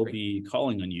I will be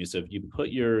calling on you. So if you put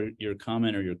your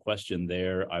comment or your question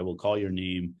there, I will call your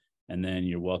name, and then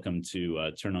you're welcome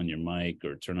to turn on your mic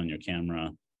or turn on your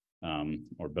camera,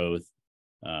 or both,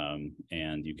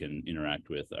 and you can interact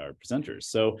with our presenters.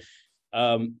 So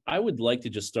I would like to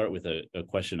just start with a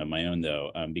question of my own,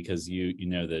 though, because you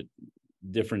know that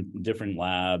different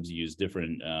labs use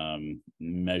different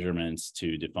measurements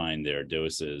to define their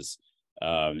doses.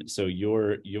 So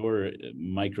your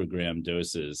microgram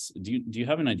doses, do you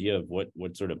have an idea of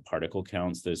what sort of particle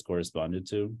counts those corresponded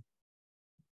to?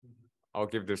 I'll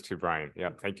give this to Bryan. Yeah,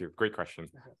 thank you. Great question.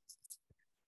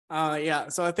 Yeah,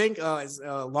 so I think it's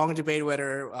a long debate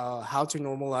whether how to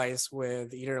normalize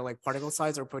with either like particle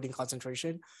size or protein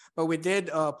concentration. But we did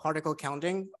particle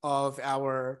counting of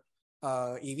our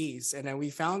EVs, and then we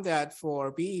found that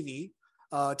for BEV,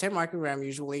 10 microgram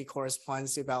usually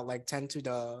corresponds to about like 10 to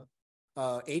the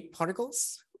 8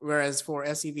 particles, whereas for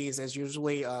SEVs is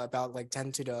usually about like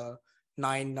 10 to the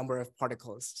 9 number of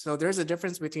particles. So there's a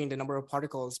difference between the number of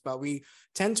particles, but we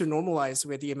tend to normalize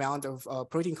with the amount of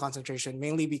protein concentration,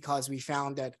 mainly because we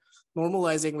found that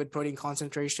normalizing with protein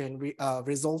concentration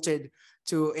resulted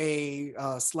to a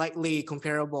slightly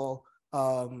comparable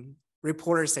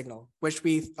reporter signal, which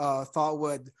we thought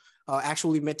would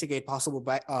actually mitigate possible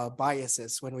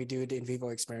biases when we do the in vivo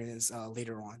experiments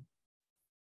later on.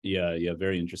 Yeah,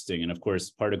 very interesting. And of course,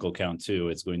 particle count too,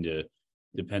 it's going to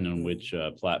depend on which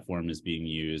platform is being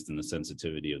used and the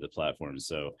sensitivity of the platform.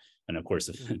 So, and of course,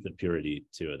 the purity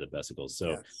too of the vesicles.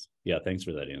 So yes. Yeah, thanks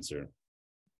for that answer.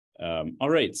 All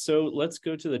right, so let's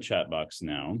go to the chat box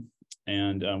now.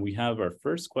 And we have our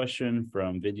first question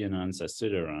from Vidyanand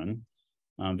Sasidaran.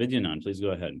 Vidyanand, please go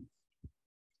ahead.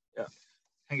 Yeah,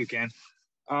 thank you, Ken.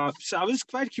 So I was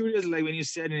quite curious, like when you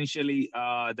said initially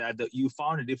that you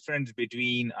found a difference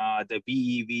between the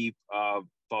BEV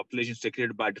populations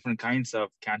secreted by different kinds of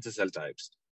cancer cell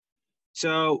types.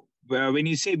 So when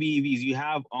you say BEVs, you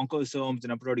have oncosomes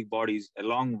and apoptotic bodies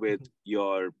along with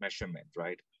your measurement,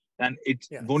 right? And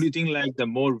won't you think like the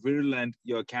more virulent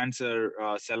your cancer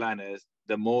cell line is,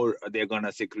 the more they're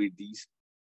gonna secrete these?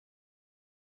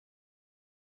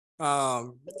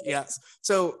 Yes.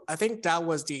 So I think that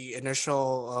was the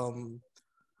initial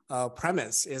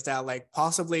premise, is that like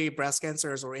possibly breast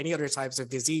cancers or any other types of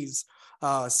disease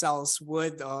cells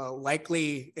would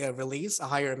likely release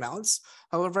higher amounts.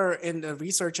 However, in the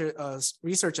researches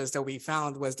that we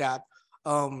found was that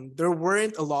there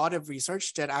weren't a lot of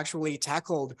research that actually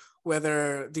tackled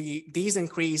whether these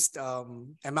increased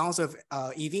amounts of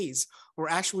EVs were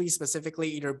actually specifically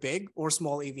either big or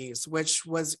small EVs, which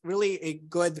was really a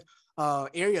good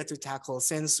area to tackle,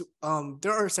 since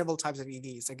there are several types of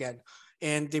EVs again,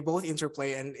 and they both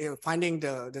interplay, and finding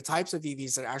the types of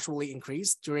EVs that actually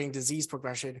increase during disease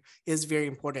progression is very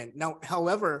important. Now,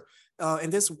 however,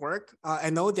 in this work, I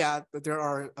know that there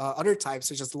are other types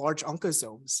such as large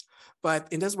oncosomes, but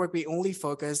in this work, we only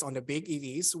focused on the big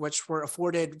EVs, which were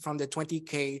afforded from the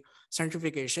 20K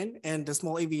centrifugation, and the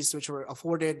small EVs, which were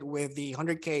afforded with the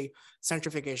 100K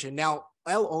centrifugation. Now,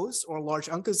 LOs, or large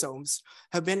oncosomes,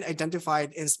 have been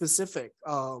identified in specific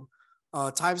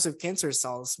types of cancer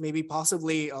cells, maybe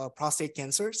possibly prostate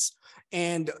cancers.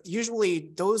 And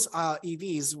usually those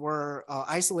EVs were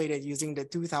isolated using the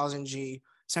 2000G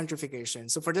centrifugation.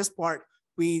 So for this part,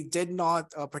 we did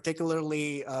not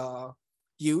particularly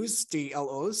use the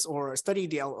LOs or study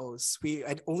the LOs. We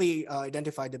had only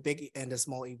identified the big and the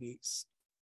small EVs.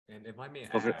 And if I may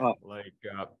add,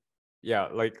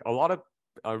 like a lot of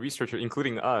researchers,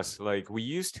 including us, like we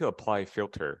used to apply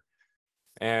filter.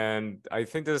 And I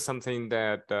think this is something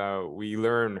that we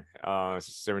learn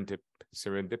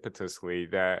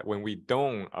serendipitously, that when we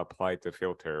don't apply the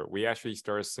filter, we actually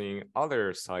start seeing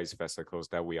other size vesicles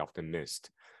that we often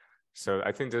missed. So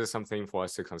I think this is something for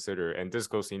us to consider. And this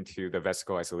goes into the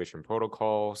vesicle isolation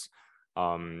protocols,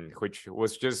 which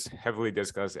was just heavily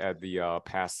discussed at the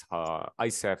past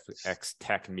ISEF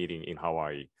Tech meeting in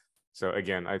Hawaii. So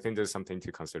again, I think there's something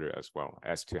to consider as well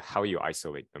as to how you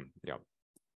isolate them. Yeah.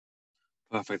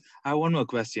 Perfect. I have one more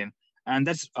question, and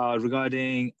that's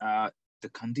regarding the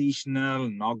conditional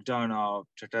knockdown of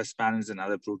tetraspanins and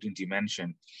other proteins you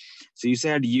mentioned. So you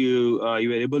said you were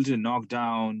able to knock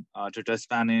down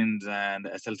tetraspanins and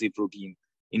SLC protein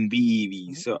in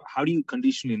BEV. So how do you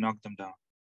conditionally knock them down?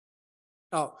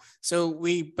 Oh, so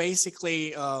we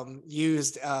basically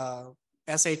used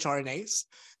shRNAs.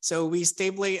 So we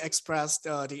stably expressed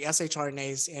the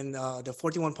shRNAs in the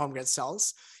 41 pomegranate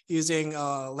cells using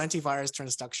lentivirus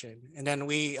transduction. And then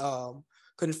we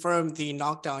confirmed the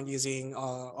knockdown using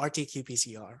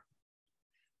RT-qPCR.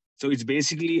 So it's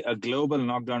basically a global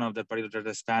knockdown of that particular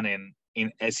tetraspanin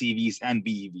in SEVs and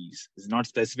BEVs. It's not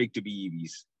specific to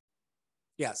BEVs.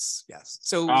 Yes, yes.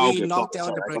 So we knocked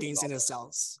down the proteins in the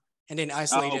cells and then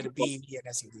isolated BEV and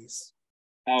SEVs.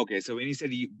 Okay, so when you said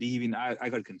BEV, I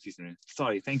got confused.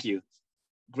 Sorry, thank you.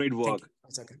 Great work.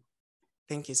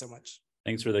 Thank you so much.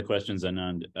 Thanks for the questions,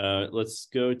 Anand. Let's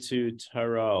go to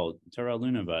Taral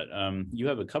Lunavat. You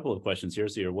have a couple of questions here,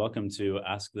 so you're welcome to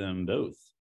ask them both.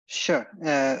 Sure.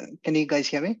 Can you guys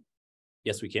hear me?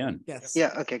 Yes, we can. Yes.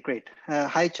 Yeah, okay, great.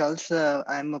 Hi, Charles.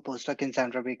 I'm a postdoc in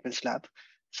Sandra Bakewell's lab.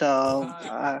 So,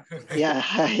 yeah,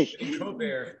 hi. Go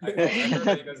there. I heard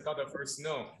that you guys got the first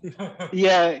snow.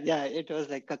 yeah, it was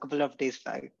like a couple of days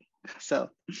back. So,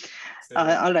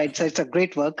 all right. So it's a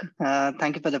great work.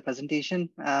 Thank you for the presentation.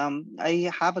 I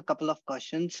have a couple of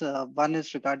questions. One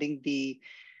is regarding the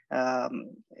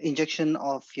injection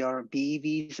of your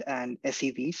BEVs and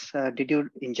SEVs. Did you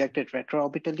inject it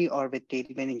retroorbitally or with tail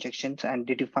vein injections? And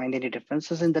did you find any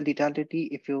differences in the lethality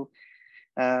if you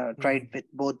tried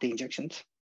with both the injections?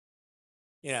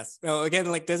 Yes. Well,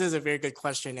 again, like this is a very good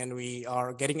question, and we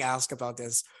are getting asked about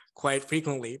this quite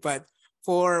frequently. But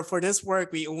for this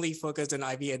work, we only focused on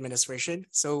IV administration.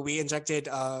 So we injected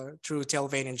through tail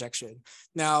vein injection.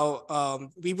 Now,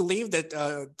 we believe that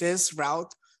this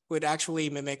route would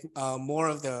actually mimic more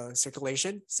of the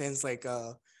circulation, since like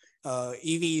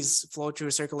EVs flow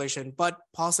through circulation, but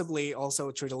possibly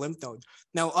also through the lymph node.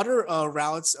 Now, other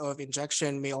routes of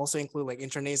injection may also include like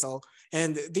intranasal,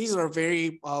 and these are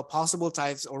very possible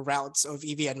types or routes of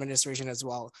EV administration as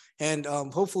well. And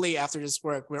hopefully after this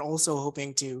work, we're also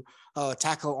hoping to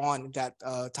tackle on that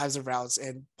types of routes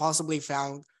and possibly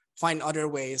find other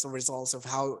ways or results of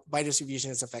how biodistribution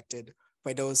is affected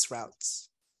by those routes.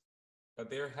 But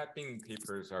there have been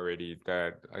papers already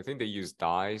that I think they use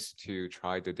dyes to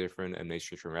try the different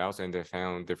administration routes, and they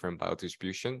found different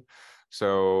biodistribution.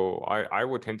 So I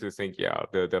would tend to think, yeah,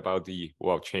 the biodistribution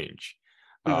will change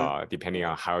depending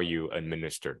on how you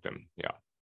administer them. Yeah.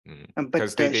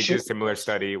 Because they did similar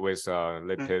study with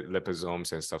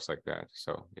liposomes and stuff like that.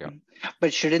 So yeah.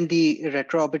 But shouldn't the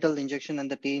retroorbital injection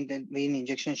and the tail vein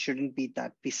injection shouldn't be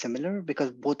similar,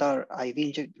 because both are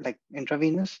IV like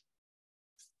intravenous?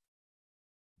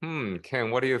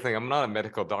 Ken, what do you think? I'm not a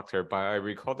medical doctor, but I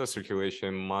recall the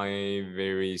circulation might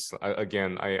vary.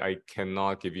 Again, I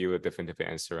cannot give you a definitive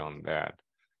answer on that.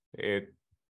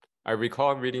 I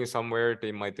recall reading somewhere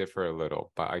they might differ a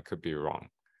little, but I could be wrong.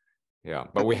 Yeah,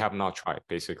 but we have not tried,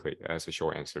 basically, as a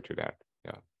short answer to that.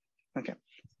 Yeah. Okay,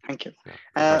 thank you. Yeah,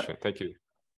 good question. Thank you.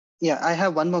 Yeah, I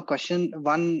have one more question.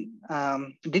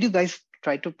 Did you guys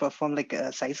try to perform like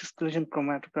a size exclusion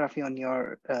chromatography on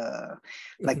your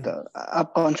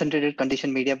up concentrated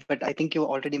condition media? But I think you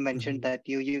already mentioned that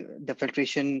the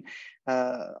filtration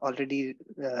already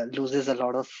loses a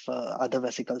lot of other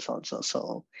vesicles also.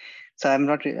 So I'm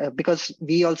not because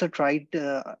we also tried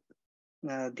the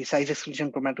size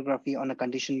exclusion chromatography on a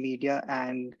conditioned media,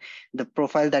 and the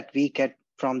profile that we get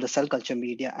from the cell culture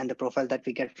media and the profile that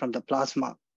we get from the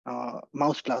plasma,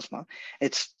 mouse plasma,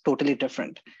 it's totally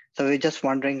different. So we're just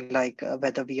wondering like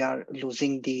whether we are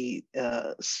losing the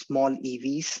small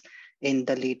EVs in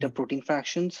the later protein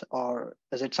fractions, or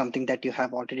is it something that you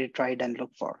have already tried and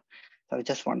looked for? So I was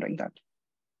just wondering that.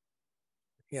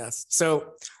 Yes.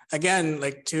 So again,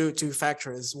 like two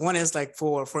factors. One is like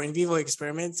for in vivo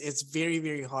experiments, it's very,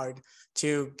 very hard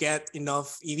to get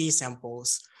enough EV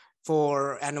samples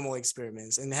for animal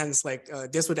experiments. And hence like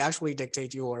this would actually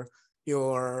dictate your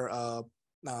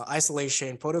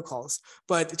isolation protocols.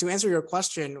 But to answer your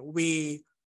question, we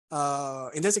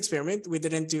in this experiment, we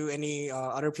didn't do any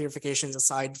other purifications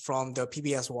aside from the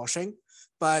PBS washing.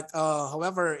 But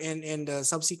however, in the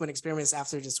subsequent experiments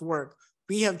after this work,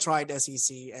 we have tried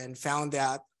SEC and found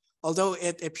that although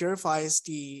it purifies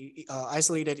the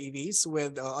isolated EVs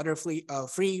with other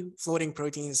free floating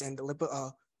proteins and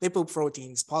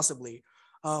lipoproteins possibly,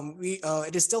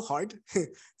 it is still hard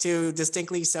to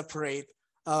distinctly separate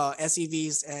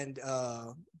SEVs and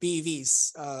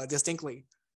BEVs distinctly,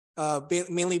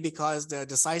 mainly because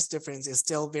the size difference is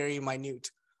still very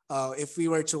minute. If we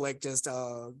were to like just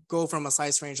go from a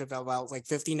size range of about like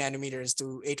 50 nanometers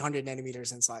to 800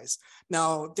 nanometers in size.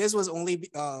 Now, this was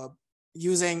only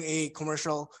using a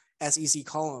commercial SEC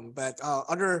column, but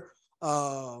other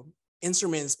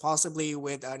instruments, possibly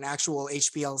with an actual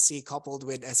HPLC coupled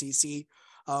with SEC,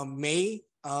 may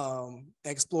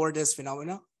explore this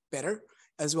phenomena better,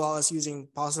 as well as using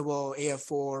possible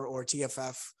AF4 or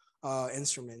TFF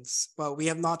instruments. But we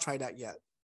have not tried that yet.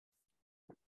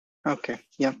 Okay,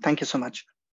 yeah, thank you so much.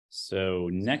 So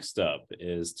next up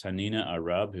is Tanina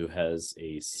Arab, who has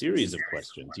a series of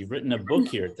questions. You've written a book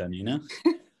here, Tanina.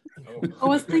 I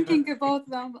was thinking about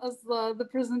them as the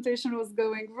presentation was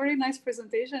going. Very nice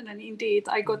presentation, and indeed,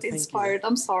 I got inspired.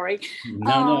 I'm sorry.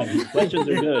 No, questions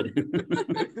are good.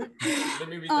 Let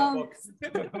me read that book.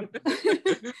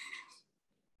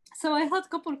 So I had a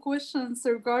couple of questions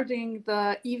regarding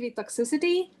the EV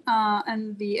toxicity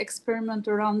and the experiment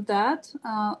around that.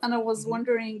 And I was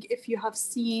wondering if you have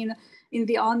seen in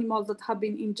the animals that have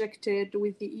been injected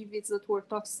with the EVs that were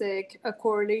toxic, a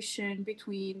correlation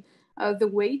between the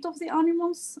weight of the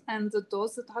animals and the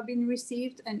dose that have been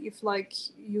received, and if like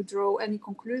you draw any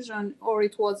conclusion, or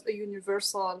it was a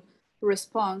universal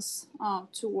response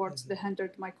towards the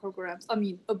 100 micrograms, I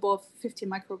mean above 50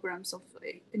 micrograms of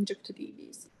injected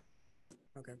EVs.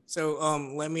 Okay, so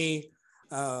let me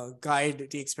guide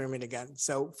the experiment again.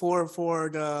 So for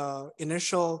the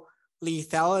initial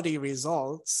lethality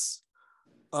results,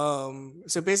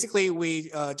 so basically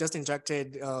we just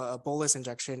injected a bolus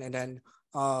injection and then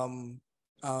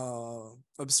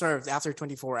observed after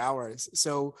 24 hours.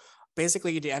 So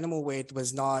basically the animal weight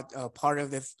was not part of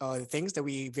the things that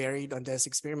we varied on this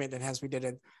experiment, and hence we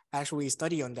didn't actually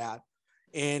study on that.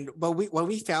 But what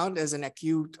we found as an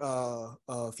acute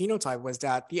phenotype was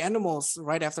that the animals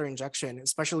right after injection,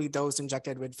 especially those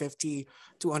injected with 50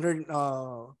 to 100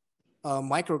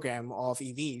 microgram of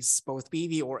EVs, both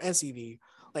BEV or SEV,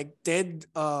 like did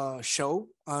show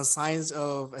signs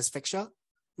of asphyxia,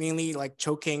 mainly like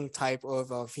choking type of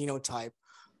phenotype,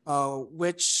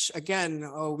 which again,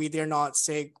 we dare not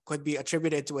say could be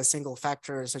attributed to a single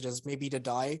factor, such as maybe the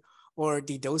dye or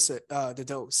the dose.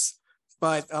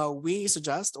 But we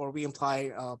suggest, or we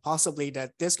imply possibly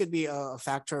that this could be a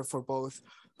factor for both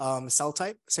cell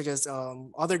type, such as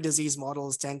other disease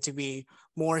models tend to be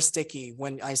more sticky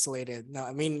when isolated. Now,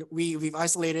 I mean, we've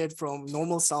isolated from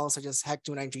normal cells such as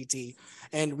HEC29GT,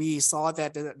 and we saw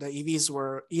that the EVs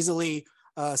were easily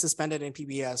suspended in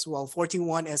PBS, while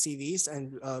 41 SEVs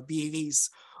and BEVs,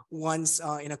 once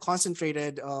in a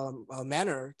concentrated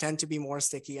manner, tend to be more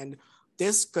sticky. And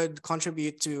this could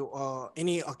contribute to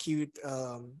any acute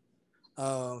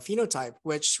phenotype,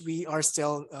 which we are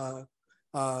still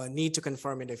need to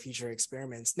confirm in the future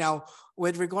experiments. Now,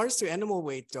 with regards to animal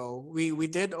weight, though, we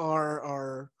did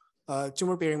our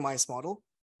tumor-bearing mice model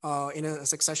in a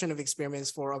succession of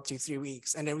experiments for up to 3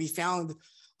 weeks, and then we found,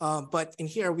 but in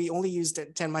here we only used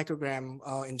 10 microgram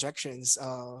injections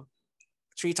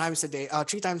 3 times a day,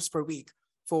 3 times per week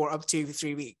for up to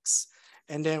 3 weeks.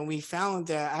 And then we found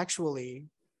that actually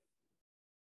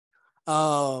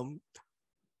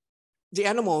the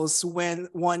animals, when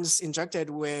once injected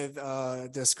with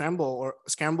the scramble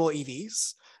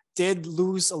EVs, did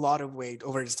lose a lot of weight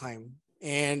over time.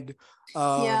 And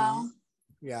Yeah.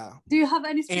 yeah. Do you have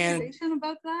any And speculation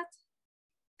about that?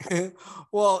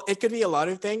 well, it could be a lot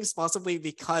of things, possibly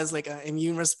because like an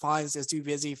immune response is too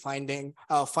busy fighting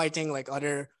like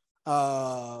other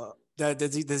the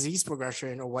disease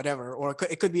progression or whatever, or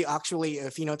it could be actually a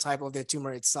phenotype of the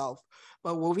tumor itself.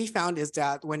 But what we found is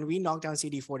that when we knocked down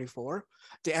CD44,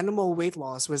 the animal weight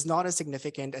loss was not as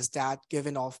significant as that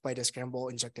given off by the scramble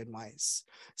injected mice.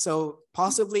 So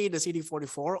possibly the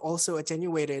CD44 also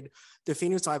attenuated the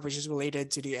phenotype, which is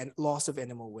related to the loss of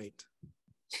animal weight.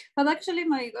 But actually,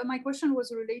 my question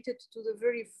was related to the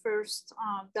very first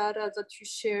data that you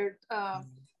shared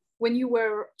when you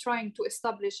were trying to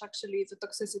establish actually the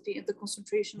toxicity and the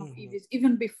concentration of EVs,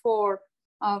 even before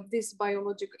this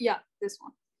biological, this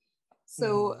one.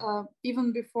 So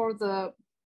even before the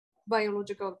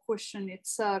biological question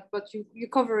itself, but you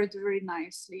cover it very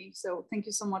nicely. So thank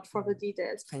you so much for the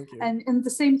details. Thank you. And in the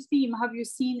same theme, have you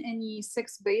seen any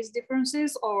sex-based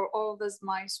differences, or all those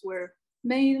mice were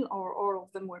male, or all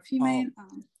of them were female?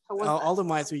 All the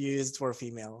mice we used were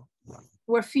female.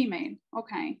 Were female,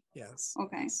 okay. Yes.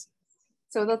 Okay.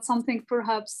 So that's something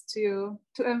perhaps to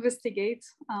investigate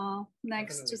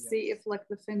next, to see if like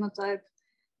the phenotype,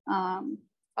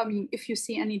 I mean, if you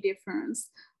see any difference.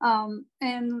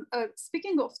 And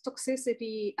speaking of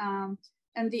toxicity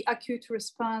and the acute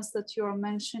response that you're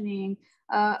mentioning,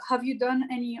 have you done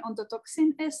any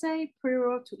endotoxin assay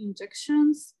prior to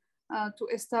injections to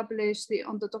establish the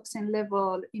endotoxin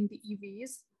level in the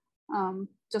EVs,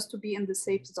 just to be in the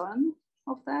safe zone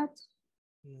of that?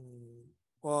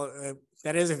 Well,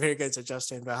 that is a very good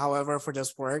suggestion. But however, for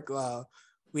this work,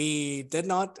 we did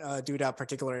not do that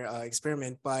particular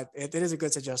experiment, but it is a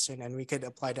good suggestion and we could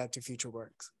apply that to future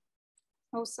works.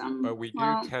 Awesome. But we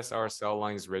do test our cell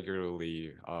lines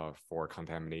regularly for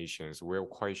contaminations. We're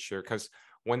quite sure, because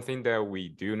one thing that we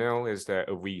do know is that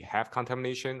if we have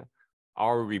contamination,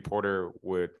 our reporter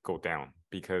would go down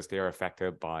because they are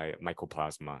affected by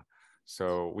mycoplasma.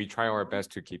 So we try our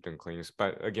best to keep them clean.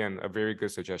 But again, a very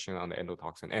good suggestion on the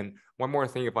endotoxin. And one more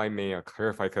thing, if I may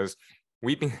clarify, because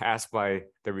we've been asked by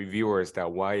the reviewers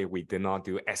that why we did not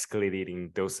do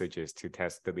escalating dosages to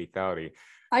test the lethality.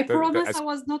 I promise I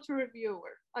was not a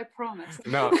reviewer. I promise.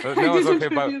 No, it's okay.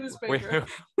 But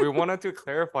we wanted to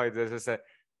clarify this, is that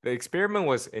the experiment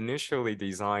was initially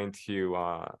designed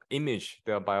to image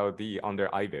the BioD under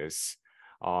IVIS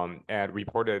at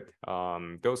reported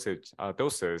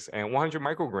doses, and 100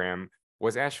 microgram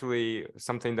was actually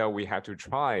something that we had to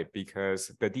try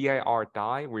because the DIR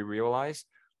dye, we realized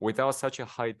without such a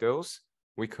high dose,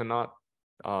 we could not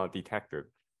detect it.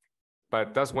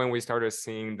 But that's when we started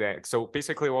seeing that. So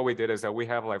basically what we did is that we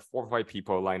have like 4 or 5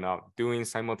 people line up doing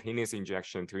simultaneous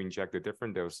injection to inject the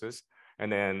different doses. And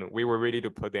then we were ready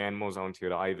to put the animals onto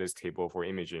the IVIS table for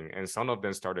imaging. And some of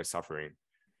them started suffering.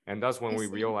 And that's when we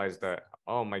realized that,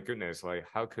 oh my goodness, like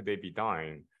how could they be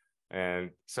dying?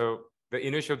 And so the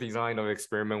initial design of the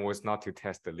experiment was not to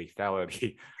test the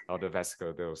lethality of the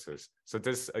vesicle doses. So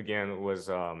this again was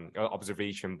an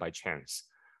observation by chance.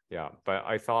 Yeah, but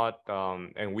I thought,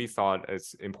 and we thought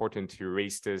it's important to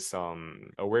raise this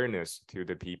awareness to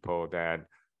the people that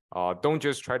don't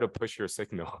just try to push your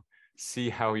signal, see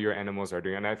how your animals are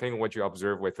doing. And I think what you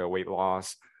observe with the weight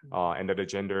loss and the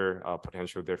gender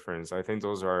potential difference, I think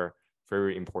those are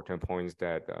very important points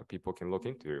that people can look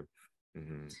into.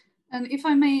 Mm-hmm. And if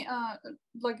I may,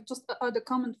 like just add a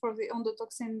comment for the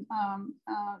endotoxin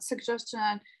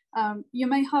suggestion, you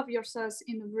may have your cells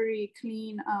in a very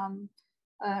clean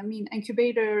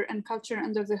incubator and culture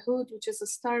under the hood, which is a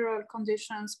sterile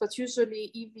conditions, but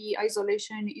usually EV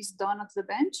isolation is done at the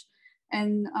bench,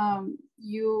 and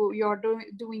you are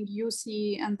doing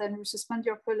UC and then you suspend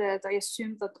your pellet. I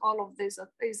assume that all of this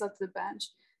is at the bench,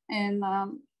 and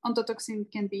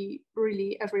endotoxin can be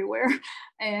really everywhere.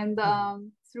 And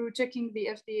through checking the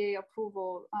FDA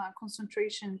approval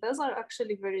concentration, those are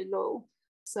actually very low.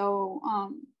 So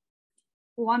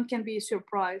one can be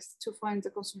surprised to find the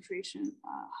concentration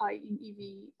high in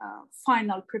EV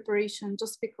final preparation,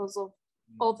 just because of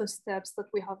all the steps that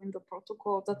we have in the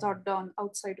protocol that are done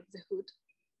outside of the hood.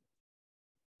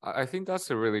 I think that's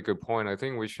a really good point. I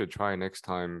think we should try next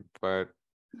time, but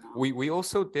we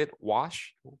also did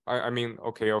wash. I mean,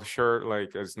 okay, I'm sure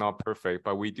like it's not perfect,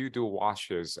 but we do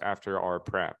washes after our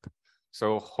prep.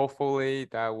 So hopefully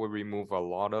that will remove a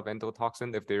lot of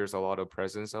endotoxin if there's a lot of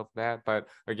presence of that. But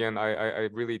again, I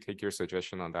really take your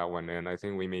suggestion on that one. And I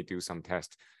think we may do some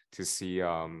tests to see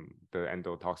the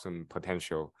endotoxin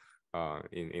potential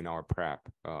in our prep.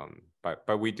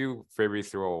 But we do very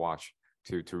thorough wash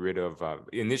to rid of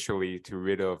initially to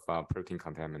rid of protein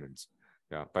contaminants.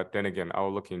 Yeah, but then again,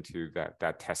 I'll look into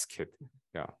that test kit.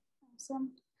 Yeah.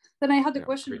 Awesome. Then I had a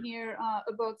question great. here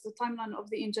about the timeline of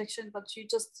the injection, but you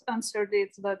just answered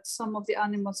it that some of the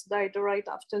animals died right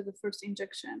after the first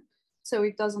injection. So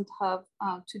it doesn't have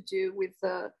to do with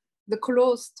the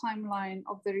close timeline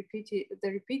of the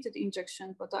repeated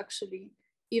injection, but actually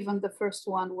even the first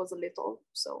one was a little.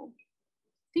 So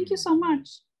thank you so much.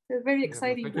 It's very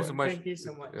exciting. Thank you so much. Thank you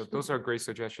so much. Those are great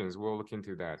suggestions. We'll look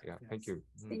into that. Yeah, thank you.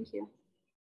 Thank you.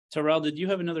 Terrell, did you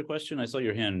have another question? I saw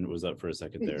your hand was up for a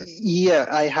second there. Yeah,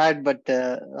 I had, but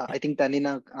I think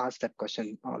Tanina asked that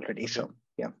question already. Okay. So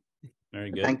yeah.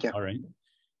 Very good. Thank you. All right.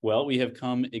 Well, we have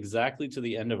come exactly to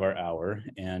the end of our hour,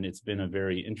 and it's been a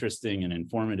very interesting and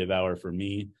informative hour for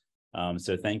me.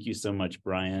 So thank you so much,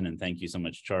 Bryan, and thank you so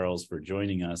much, Charles, for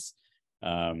joining us.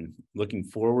 Looking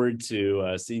forward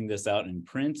to seeing this out in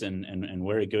print and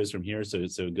where it goes from here.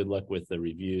 So good luck with the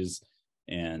reviews,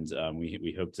 and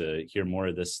we hope to hear more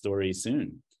of this story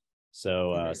soon.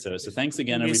 So thanks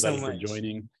again, everybody, for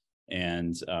joining,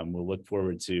 and we'll look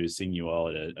forward to seeing you all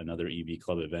at another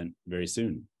EVClub event very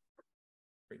soon.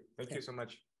 Great. Thank you so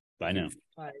much. Bye now.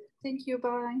 Bye. Thank you.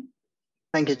 Bye.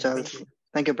 Thank you, Charles.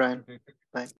 Thank you, Bryan.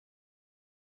 Bye.